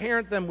need to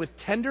parent them with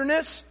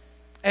tenderness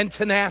and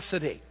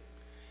tenacity.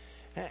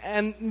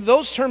 And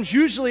those terms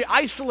usually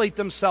isolate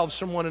themselves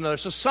from one another.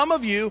 So some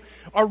of you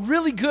are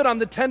really good on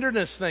the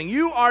tenderness thing.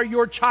 You are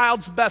your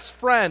child's best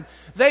friend.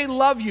 They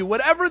love you.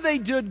 Whatever they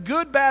did,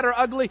 good, bad, or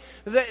ugly,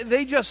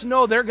 they just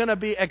know they're going to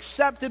be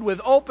accepted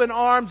with open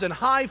arms and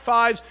high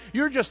fives.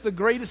 You're just the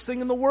greatest thing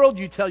in the world,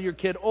 you tell your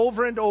kid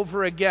over and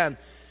over again.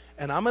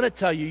 And I'm going to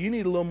tell you, you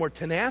need a little more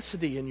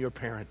tenacity in your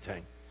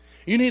parenting.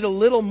 You need a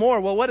little more.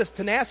 Well, what is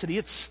tenacity?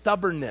 It's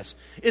stubbornness.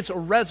 It's a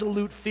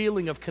resolute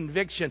feeling of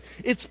conviction.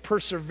 It's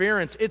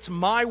perseverance. It's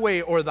my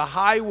way or the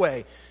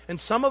highway. And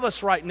some of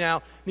us right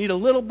now need a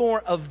little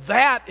more of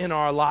that in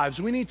our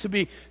lives. We need to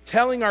be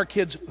telling our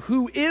kids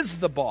who is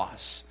the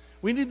boss.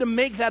 We need to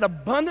make that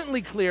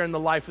abundantly clear in the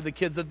life of the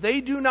kids, that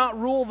they do not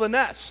rule the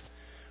nest,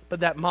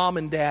 but that mom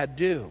and dad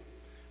do.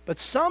 But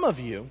some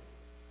of you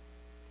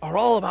are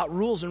all about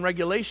rules and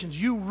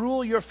regulations. You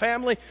rule your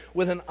family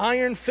with an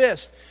iron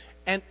fist,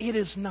 and it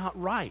is not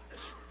right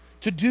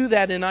to do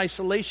that in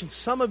isolation.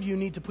 Some of you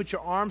need to put your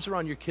arms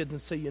around your kids and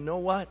say, you know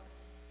what?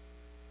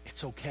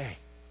 It's okay.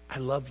 I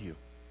love you.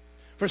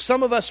 For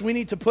some of us, we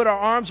need to put our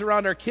arms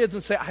around our kids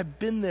and say, I've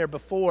been there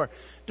before.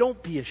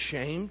 Don't be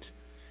ashamed.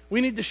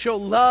 We need to show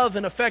love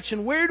and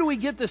affection. Where do we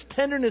get this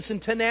tenderness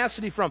and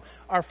tenacity from?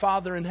 Our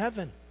Father in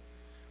heaven.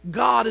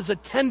 God is a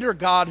tender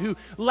God who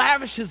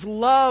lavishes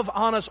love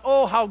on us.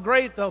 Oh, how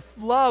great the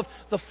love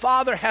the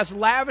Father has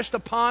lavished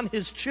upon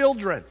His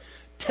children.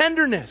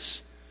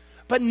 Tenderness.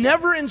 But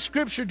never in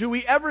Scripture do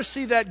we ever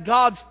see that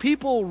God's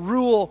people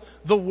rule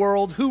the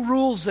world. Who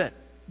rules it?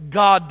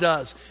 God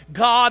does.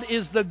 God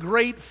is the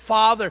great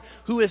Father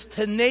who is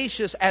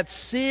tenacious at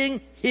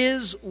seeing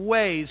His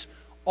ways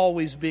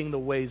always being the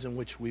ways in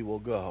which we will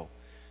go.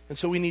 And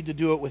so we need to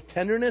do it with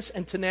tenderness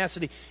and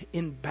tenacity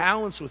in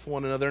balance with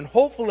one another. And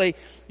hopefully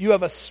you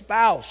have a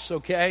spouse,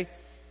 okay?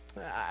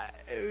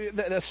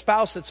 A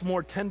spouse that's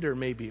more tender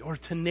maybe, or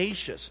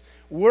tenacious.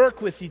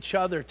 Work with each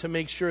other to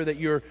make sure that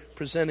you're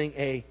presenting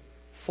a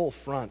full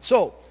front.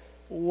 So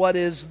what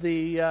is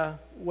the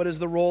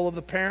role of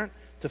the parent?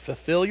 To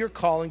fulfill your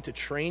calling, to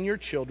train your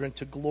children,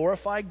 to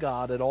glorify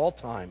God at all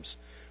times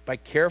by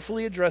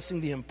carefully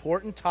addressing the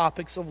important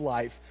topics of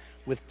life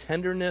with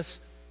tenderness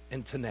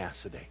and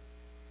tenacity.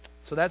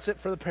 So that's it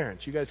for the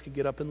parents. You guys can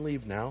get up and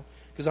leave now,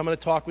 because I'm going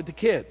to talk with the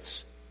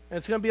kids. And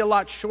it's going to be a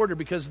lot shorter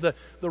because the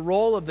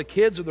role of the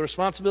kids, or the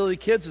responsibility of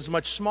the kids, is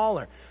much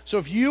smaller. So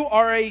if you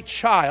are a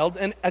child,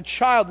 and a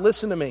child,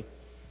 listen to me,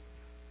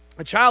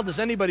 a child is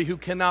anybody who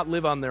cannot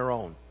live on their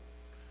own.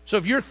 So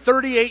if you're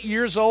 38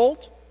 years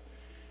old,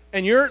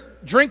 and you're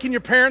drinking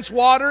your parents'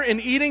 water and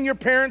eating your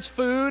parents'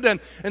 food and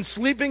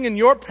sleeping in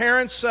your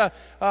parents'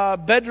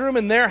 bedroom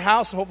in their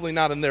house, hopefully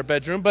not in their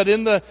bedroom, but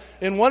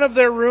in one of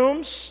their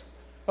rooms,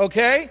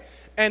 okay?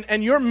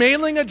 And your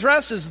mailing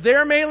address is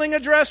their mailing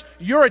address,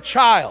 you're a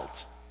child,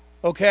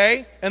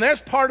 okay? And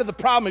that's part of the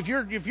problem. If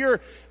you're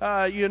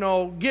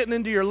getting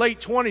into your late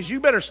 20s,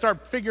 you better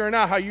start figuring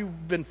out how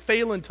you've been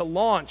failing to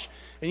launch,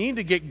 and you need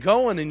to get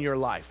going in your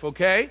life,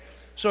 okay?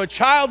 So a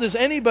child is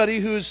anybody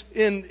who's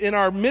in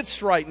our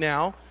midst right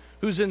now,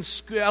 who's in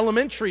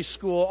elementary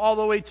school, all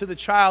the way to the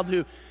child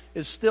who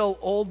is still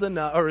old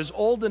enough, or is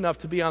old enough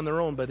to be on their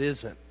own but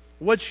isn't.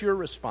 What's your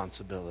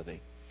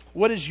responsibility?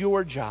 What is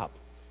your job?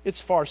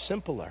 It's far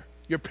simpler.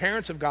 Your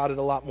parents have got it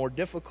a lot more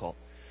difficult.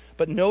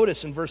 But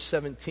notice in verse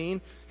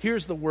 17,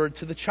 here's the word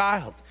to the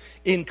child.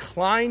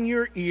 Incline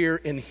your ear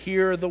and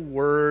hear the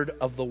word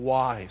of the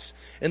wise,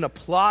 and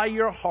apply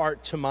your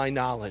heart to my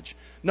knowledge.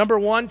 Number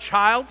one,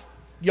 child,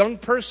 young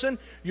person,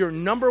 your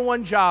number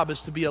one job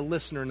is to be a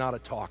listener, not a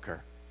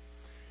talker.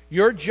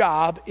 Your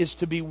job is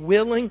to be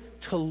willing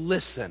to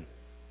listen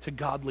to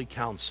godly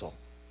counsel.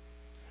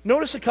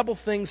 Notice a couple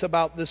things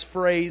about this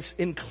phrase,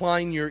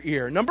 incline your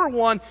ear. Number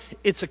one,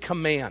 it's a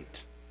command.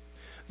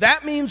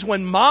 That means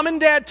when mom and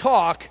dad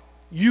talk,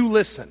 you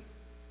listen.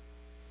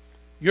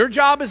 Your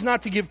job is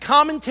not to give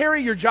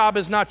commentary. Your job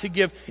is not to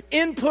give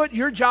input.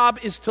 Your job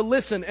is to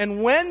listen.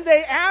 And when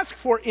they ask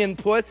for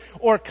input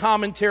or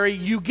commentary,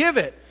 you give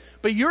it.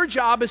 But your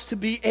job is to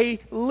be a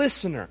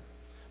listener.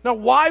 Now,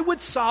 why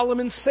would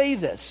Solomon say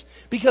this?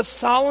 Because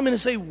Solomon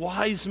is a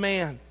wise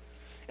man.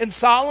 And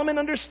Solomon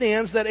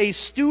understands that a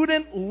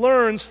student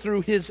learns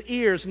through his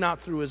ears, not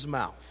through his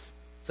mouth.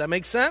 Does that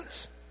make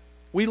sense?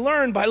 We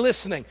learn by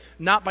listening,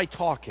 not by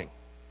talking.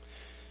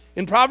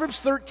 In Proverbs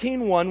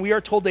 13:1, we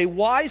are told a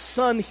wise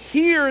son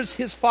hears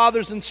his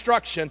father's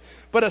instruction,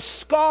 but a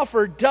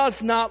scoffer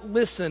does not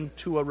listen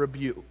to a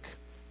rebuke.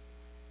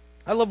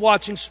 I love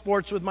watching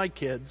sports with my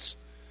kids.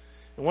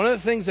 And one of the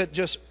things that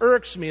just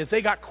irks me is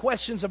they got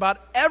questions about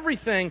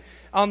everything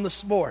on the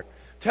sport.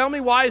 Tell me,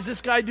 why is this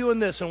guy doing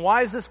this? And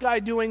why is this guy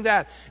doing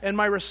that? And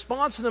my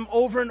response to them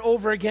over and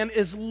over again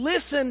is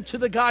listen to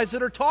the guys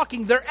that are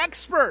talking. They're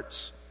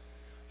experts.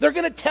 They're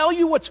going to tell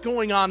you what's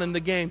going on in the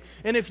game.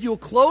 And if you'll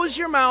close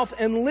your mouth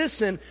and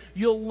listen,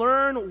 you'll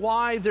learn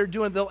why they're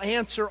doing it. They'll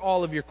answer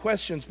all of your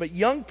questions. But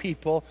young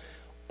people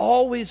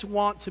always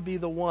want to be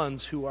the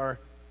ones who are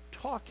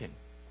talking.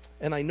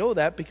 And I know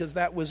that because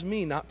that was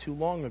me not too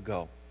long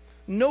ago.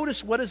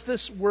 Notice, what does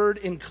this word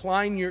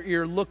incline your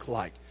ear look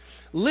like?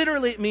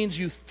 Literally, it means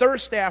you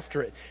thirst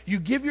after it. You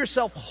give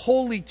yourself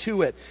wholly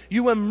to it.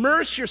 You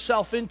immerse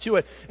yourself into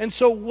it. And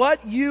so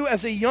what you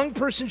as a young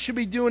person should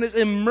be doing is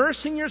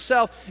immersing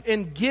yourself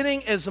in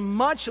getting as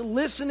much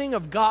listening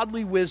of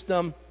godly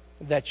wisdom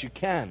that you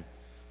can.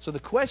 So the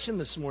question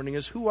this morning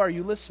is, who are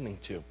you listening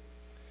to?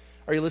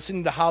 Are you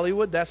listening to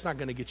Hollywood? That's not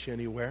going to get you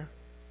anywhere.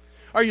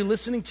 Are you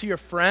listening to your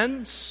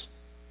friends?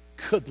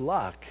 Good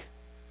luck.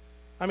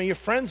 I mean, your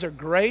friends are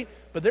great,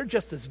 but they're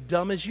just as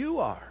dumb as you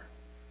are.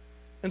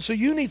 And so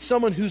you need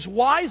someone who's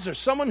wiser,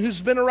 someone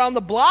who's been around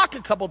the block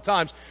a couple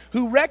times,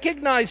 who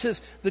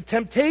recognizes the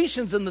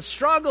temptations and the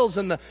struggles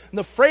and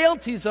the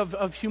frailties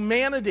of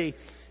humanity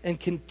and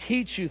can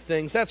teach you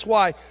things. That's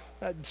why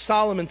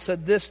Solomon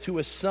said this to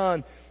his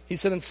son. He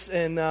said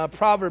in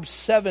Proverbs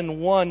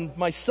 7:1,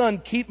 "My son,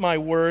 keep my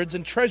words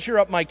and treasure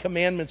up my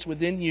commandments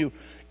within you.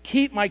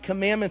 Keep my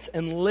commandments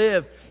and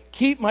live.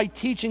 Keep my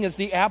teaching as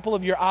the apple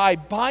of your eye.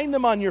 Bind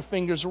them on your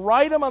fingers.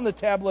 Write them on the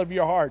tablet of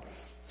your heart.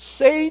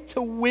 Say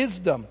to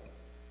wisdom,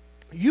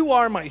 you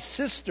are my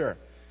sister,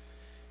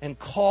 and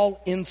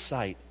call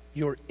insight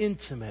your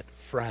intimate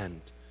friend."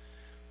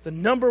 The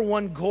number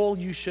one goal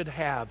you should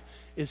have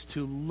is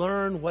to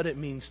learn what it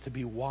means to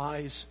be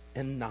wise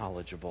and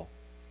knowledgeable.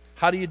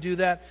 How do you do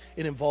that?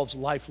 It involves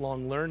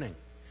lifelong learning.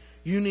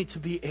 You need to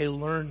be a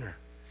learner.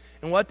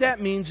 And what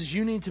that means is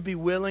you need to be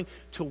willing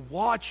to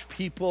watch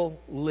people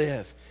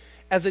live.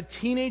 As a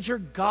teenager,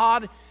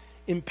 God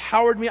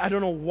empowered me. I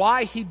don't know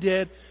why he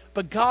did,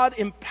 but God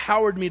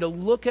empowered me to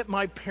look at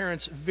my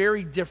parents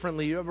very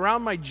differently.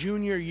 Around my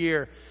junior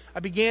year, I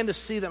began to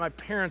see that my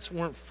parents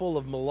weren't full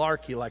of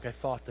malarkey like I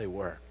thought they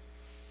were.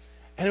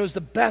 And it was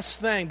the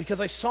best thing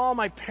because I saw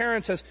my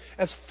parents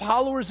as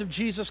followers of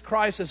Jesus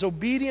Christ, as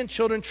obedient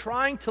children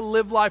trying to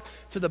live life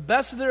to the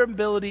best of their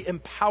ability,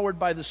 empowered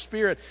by the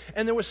Spirit.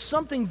 And there was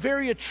something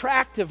very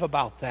attractive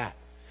about that.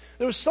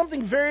 There was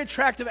something very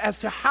attractive as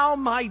to how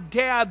my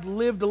dad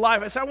lived a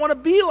life. I said, I want to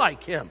be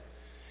like him.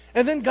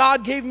 And then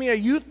God gave me a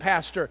youth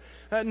pastor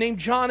named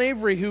John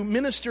Avery who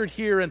ministered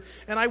here. And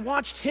I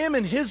watched him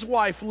and his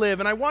wife live.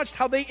 And I watched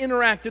how they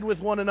interacted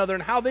with one another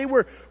and how they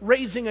were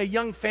raising a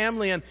young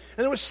family. And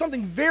there was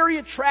something very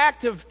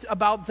attractive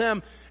about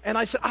them. And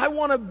I said, I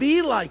want to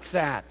be like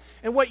that.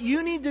 And what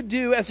you need to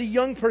do as a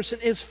young person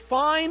is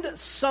find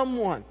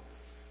someone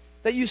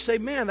that you say,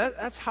 man,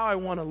 that's how I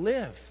want to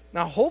live.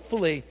 Now,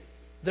 hopefully,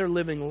 they're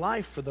living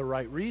life for the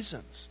right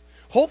reasons.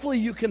 Hopefully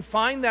you can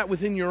find that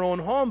within your own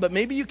home, but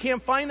maybe you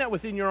can't find that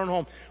within your own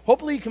home.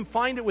 Hopefully you can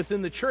find it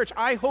within the church.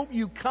 I hope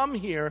you come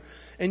here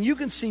and you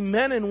can see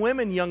men and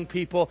women, young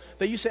people,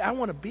 that you say, I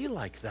want to be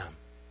like them.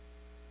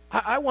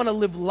 I want to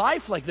live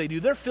life like they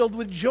do. They're filled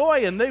with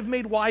joy and they've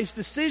made wise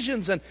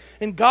decisions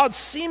and God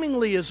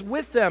seemingly is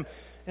with them.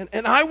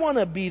 And I want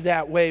to be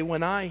that way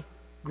when I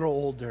grow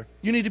older.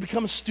 You need to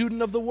become a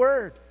student of the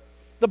Word.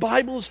 The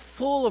Bible is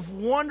full of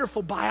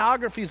wonderful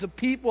biographies of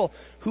people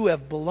who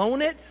have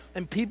blown it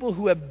and people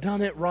who have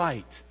done it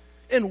right.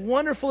 And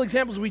wonderful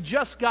examples. We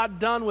just got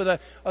done with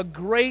a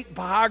great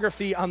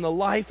biography on the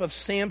life of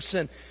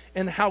Samson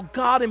and how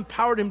God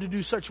empowered him to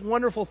do such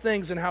wonderful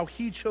things and how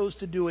he chose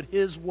to do it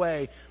his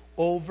way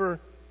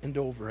over and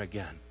over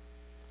again.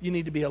 You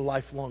need to be a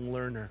lifelong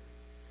learner.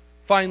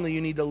 Finally,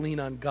 you need to lean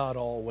on God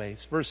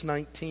always. Verse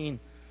 19.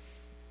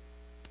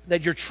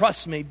 that your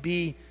trust may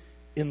be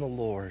in the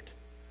Lord.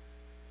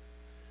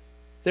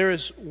 There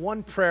is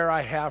one prayer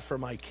I have for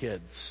my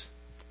kids,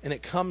 and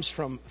it comes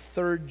from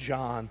 3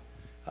 John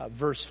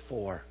verse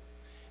 4.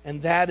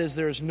 And that is,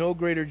 there is no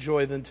greater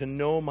joy than to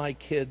know my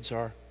kids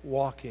are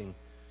walking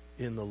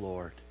in the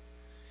Lord.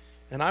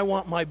 And I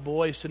want my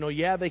boys to know,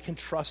 yeah, they can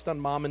trust on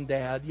mom and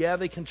dad. Yeah,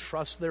 they can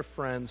trust their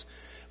friends.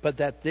 But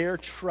that their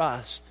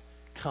trust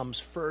comes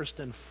first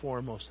and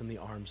foremost in the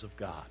arms of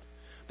God.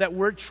 That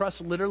word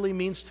trust literally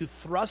means to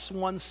thrust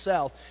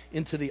oneself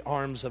into the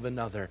arms of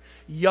another.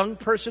 Young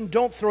person,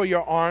 don't throw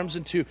your arms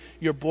into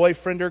your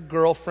boyfriend or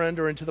girlfriend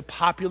or into the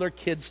popular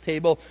kids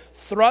table.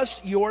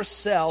 Thrust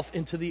yourself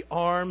into the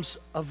arms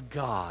of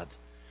God.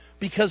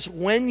 Because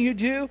when you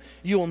do,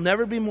 you will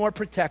never be more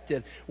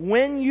protected.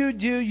 When you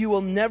do, you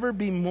will never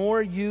be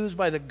more used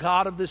by the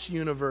God of this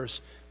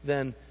universe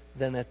than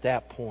at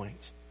that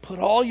point. Put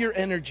all your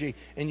energy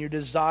and your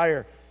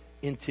desire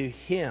into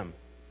Him.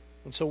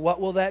 And so what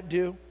will that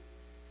do?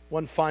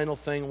 One final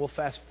thing, we'll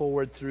fast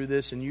forward through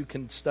this and you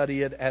can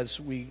study it as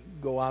we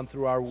go on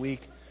through our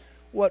week.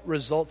 What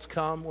results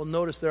come? Well,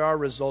 notice there are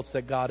results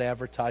that God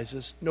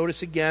advertises.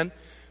 Notice again,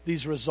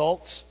 these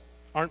results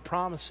aren't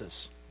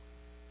promises.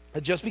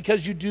 Just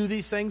because you do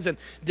these things and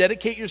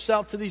dedicate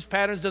yourself to these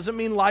patterns doesn't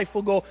mean life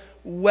will go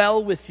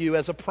well with you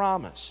as a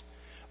promise.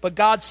 But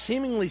God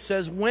seemingly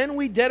says when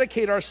we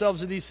dedicate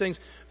ourselves to these things,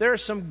 there are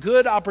some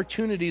good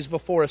opportunities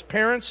before us.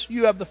 Parents,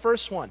 you have the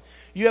first one.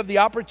 You have the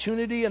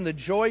opportunity and the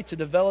joy to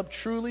develop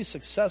truly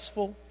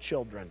successful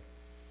children.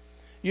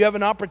 You have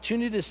an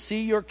opportunity to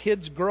see your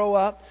kids grow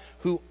up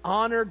who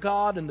honor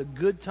God in the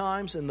good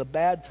times and the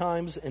bad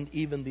times and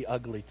even the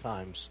ugly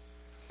times.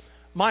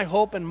 My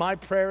hope and my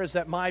prayer is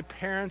that my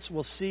parents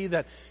will see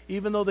that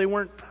even though they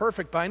weren't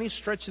perfect by any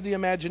stretch of the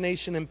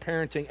imagination in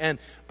parenting, and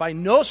by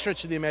no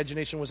stretch of the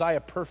imagination was I a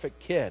perfect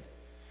kid,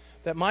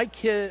 that my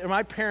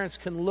parents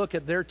can look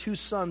at their 2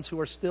 sons who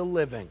are still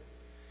living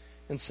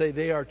and say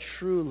they are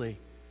truly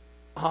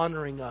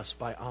honoring us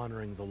by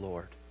honoring the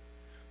Lord.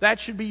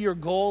 That should be your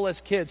goal as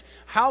kids.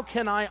 How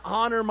can I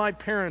honor my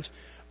parents?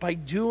 By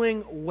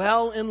doing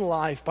well in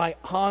life, by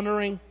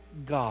honoring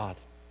God.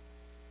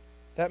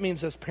 That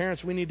means as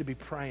parents, we need to be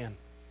praying.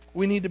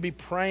 We need to be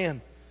praying.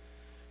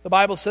 The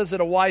Bible says that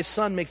a wise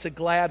son makes a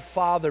glad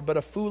father, but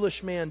a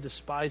foolish man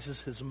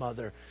despises his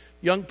mother.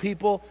 Young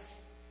people,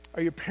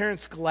 are your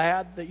parents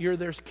glad that you're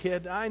their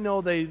kid? I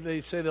know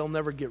they say they'll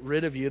never get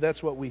rid of you.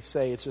 That's what we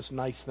say. It's just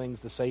nice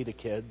things to say to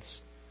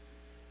kids.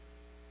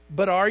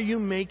 But are you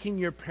making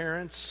your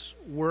parents'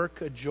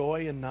 work a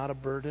joy and not a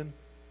burden?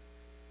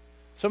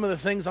 Some of the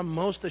things I'm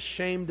most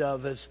ashamed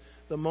of is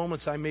the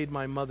moments I made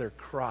my mother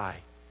cry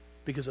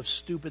because of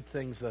stupid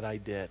things that I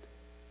did.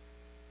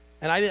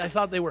 And I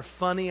thought they were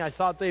funny. I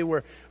thought they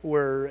were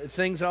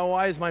things, oh,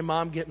 why is my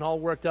mom getting all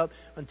worked up?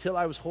 Until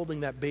I was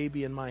holding that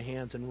baby in my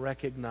hands and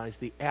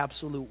recognized the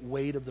absolute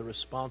weight of the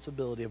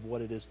responsibility of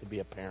what it is to be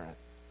a parent.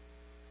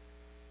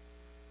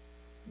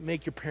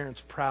 Make your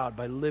parents proud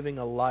by living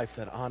a life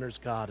that honors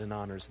God and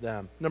honors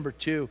them. Number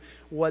 2,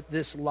 what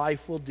this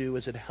life will do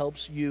is it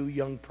helps you,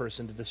 young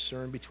person, to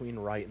discern between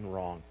right and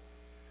wrong.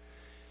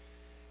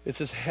 It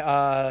says,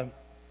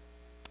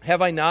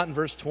 have I not, in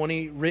verse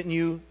 20, written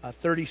you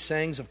 30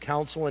 sayings of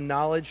counsel and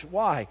knowledge?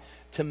 Why?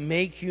 To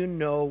make you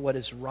know what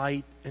is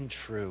right and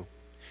true.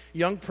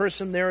 Young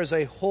person, there is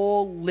a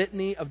whole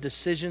litany of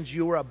decisions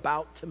you are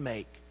about to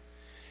make.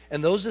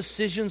 And those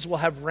decisions will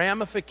have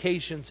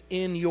ramifications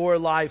in your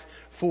life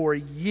for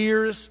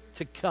years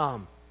to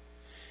come.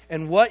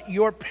 And what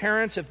your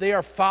parents, if they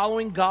are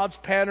following God's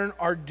pattern,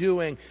 are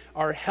doing,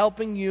 are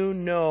helping you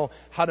know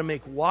how to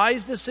make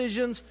wise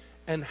decisions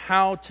and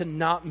how to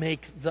not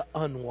make the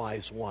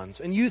unwise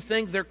ones. And you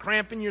think they're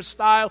cramping your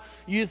style?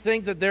 You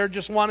think that they're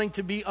just wanting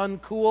to be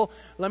uncool?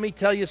 Let me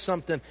tell you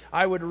something.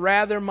 I would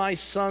rather my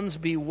sons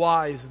be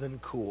wise than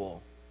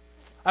cool.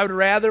 I would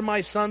rather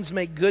my sons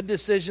make good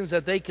decisions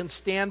that they can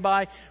stand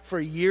by for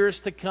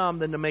years to come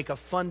than to make a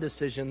fun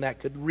decision that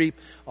could reap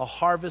a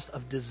harvest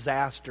of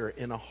disaster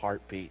in a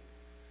heartbeat.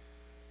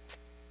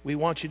 We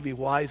want you to be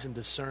wise and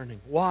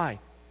discerning. Why?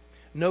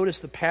 Notice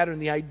the pattern.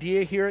 The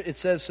idea here, it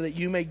says so that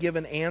you may give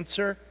an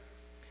answer.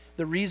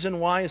 The reason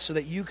why is so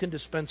that you can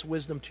dispense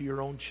wisdom to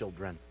your own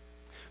children.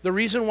 The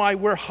reason why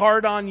we're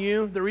hard on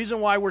you, the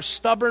reason why we're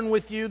stubborn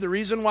with you, the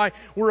reason why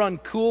we're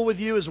uncool with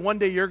you is one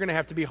day you're going to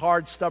have to be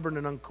hard, stubborn,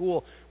 and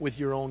uncool with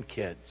your own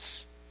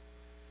kids.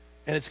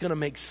 And it's going to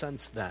make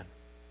sense then.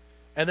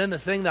 And then the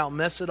thing that'll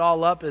mess it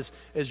all up is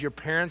your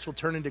parents will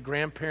turn into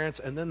grandparents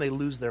and then they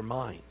lose their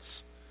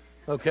minds.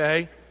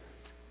 Okay?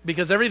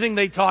 Because everything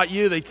they taught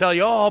you, they tell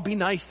you, oh, be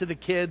nice to the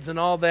kids and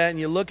all that. And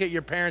you look at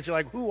your parents, you're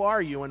like, who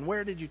are you and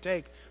where did you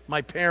take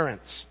my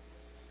parents?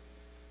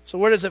 So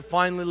where does it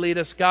finally lead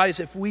us? Guys,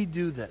 if we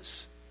do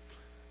this,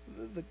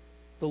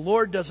 the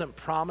Lord doesn't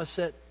promise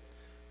it,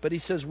 but He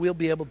says we'll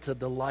be able to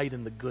delight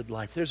in the good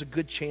life. There's a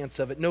good chance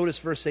of it. Notice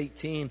verse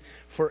 18,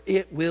 for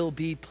it will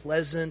be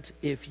pleasant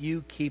if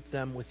you keep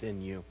them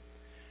within you.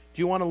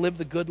 Do you want to live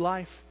the good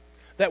life?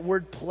 That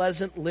word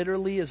pleasant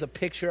literally is a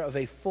picture of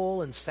a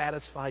full and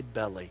satisfied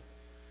belly.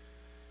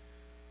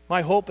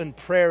 My hope and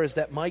prayer is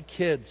that my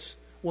kids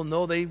will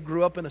know they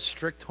grew up in a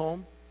strict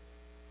home,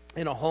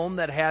 in a home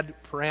that had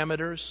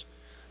parameters,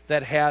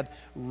 that had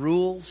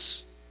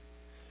rules,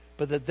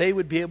 but that they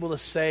would be able to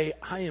say,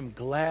 I am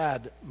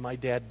glad my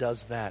dad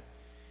does that.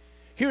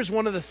 Here's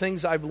one of the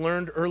things I've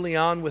learned early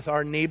on with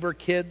our neighbor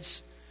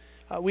kids.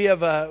 We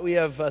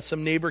have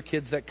some neighbor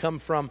kids that come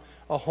from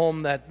a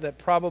home that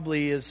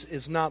probably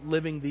is not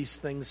living these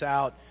things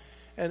out.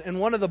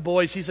 And one of the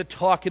boys, he's a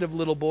talkative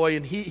little boy,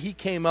 and he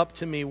came up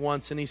to me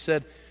once and he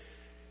said,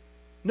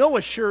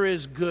 Noah sure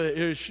is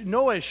good.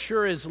 Noah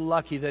sure is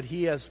lucky that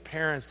he has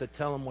parents that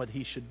tell him what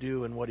he should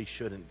do and what he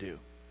shouldn't do.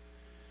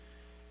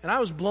 And I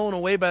was blown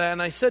away by that,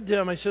 and I said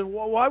to him,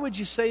 well, why would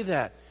you say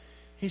that?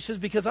 He says,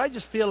 because I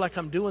just feel like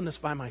I'm doing this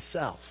by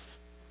myself.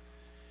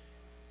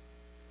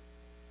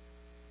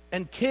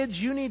 And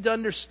kids, you need to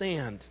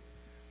understand,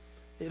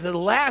 the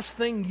last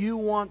thing you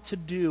want to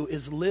do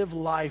is live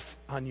life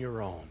on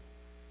your own.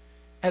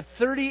 At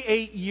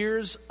 38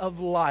 years of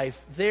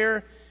life,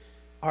 there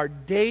are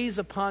days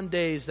upon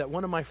days that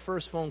one of my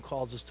first phone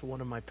calls is to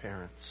one of my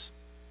parents.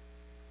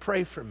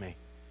 Pray for me.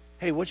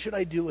 Hey, what should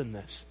I do in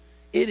this?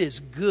 It is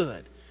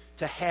good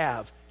to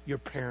have your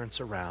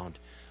parents around.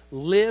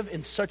 Live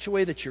in such a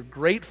way that you're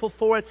grateful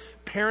for it.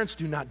 Parents,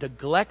 do not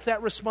neglect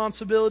that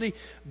responsibility.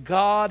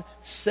 God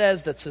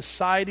says that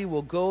society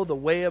will go the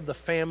way of the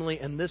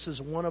family, and this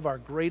is one of our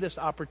greatest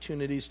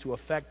opportunities to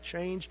affect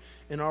change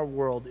in our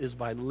world is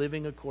by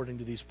living according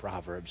to these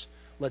proverbs.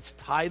 Let's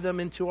tie them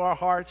into our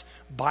hearts,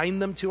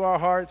 bind them to our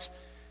hearts,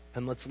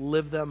 and let's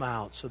live them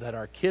out so that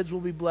our kids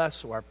will be blessed,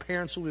 so our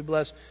parents will be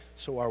blessed,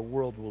 so our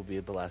world will be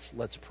blessed.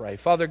 Let's pray.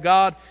 Father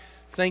God,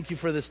 thank you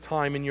for this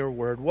time in your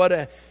word. What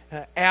a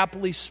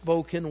aptly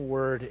spoken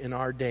word in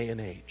our day and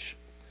age.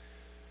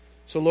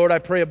 So, Lord, I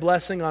pray a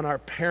blessing on our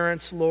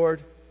parents, Lord,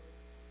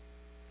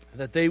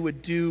 that they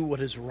would do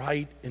what is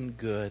right and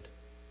good.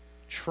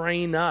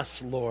 Train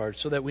us, Lord,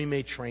 so that we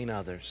may train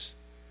others.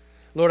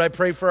 Lord, I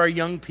pray for our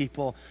young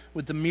people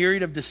with the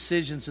myriad of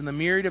decisions and the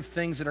myriad of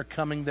things that are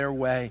coming their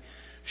way.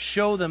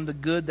 Show them the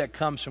good that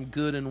comes from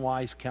good and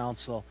wise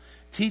counsel.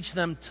 Teach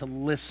them to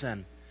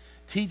listen.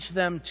 Teach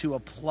them to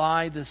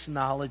apply this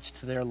knowledge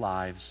to their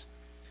lives.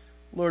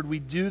 Lord, we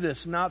do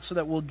this not so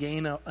that we'll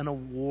gain an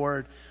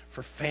award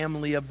for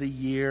Family of the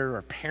Year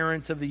or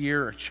Parent of the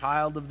Year or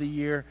Child of the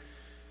Year.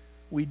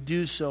 We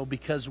do so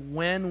because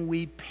when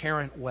we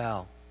parent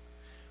well,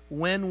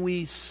 when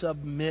we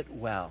submit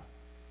well,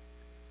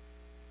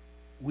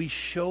 we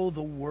show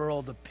the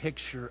world a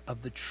picture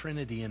of the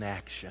Trinity in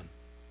action.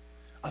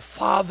 A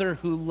Father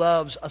who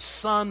loves, a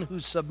Son who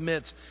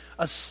submits,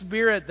 a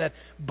Spirit that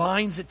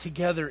binds it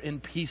together in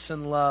peace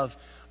and love.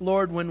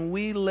 Lord, when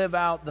we live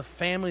out the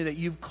family that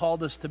you've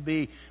called us to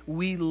be,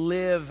 we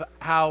live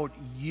out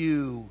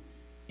you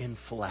in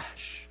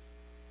flesh.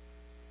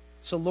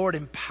 So Lord,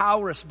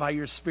 empower us by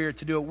your Spirit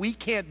to do it. We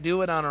can't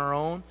do it on our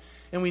own,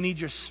 and we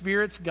need your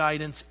Spirit's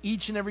guidance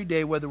each and every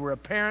day, whether we're a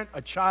parent,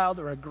 a child,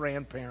 or a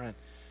grandparent,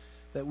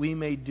 that we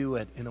may do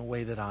it in a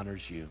way that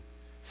honors you.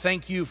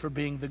 Thank you for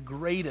being the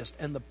greatest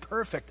and the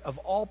perfect of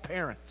all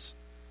parents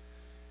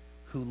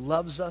who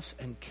loves us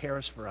and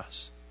cares for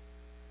us,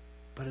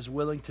 but is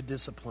willing to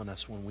discipline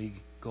us when we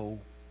go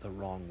the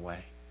wrong way.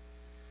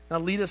 Now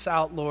lead us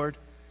out, Lord,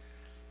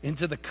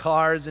 into the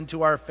cars,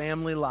 into our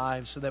family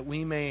lives, so that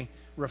we may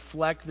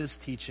reflect this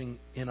teaching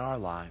in our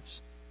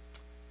lives.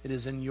 It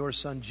is in your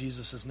Son,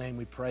 Jesus' name,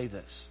 we pray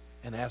this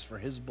and ask for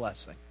his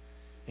blessing.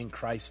 In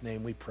Christ's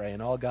name we pray.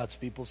 And all God's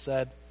people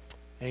said,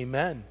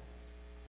 amen.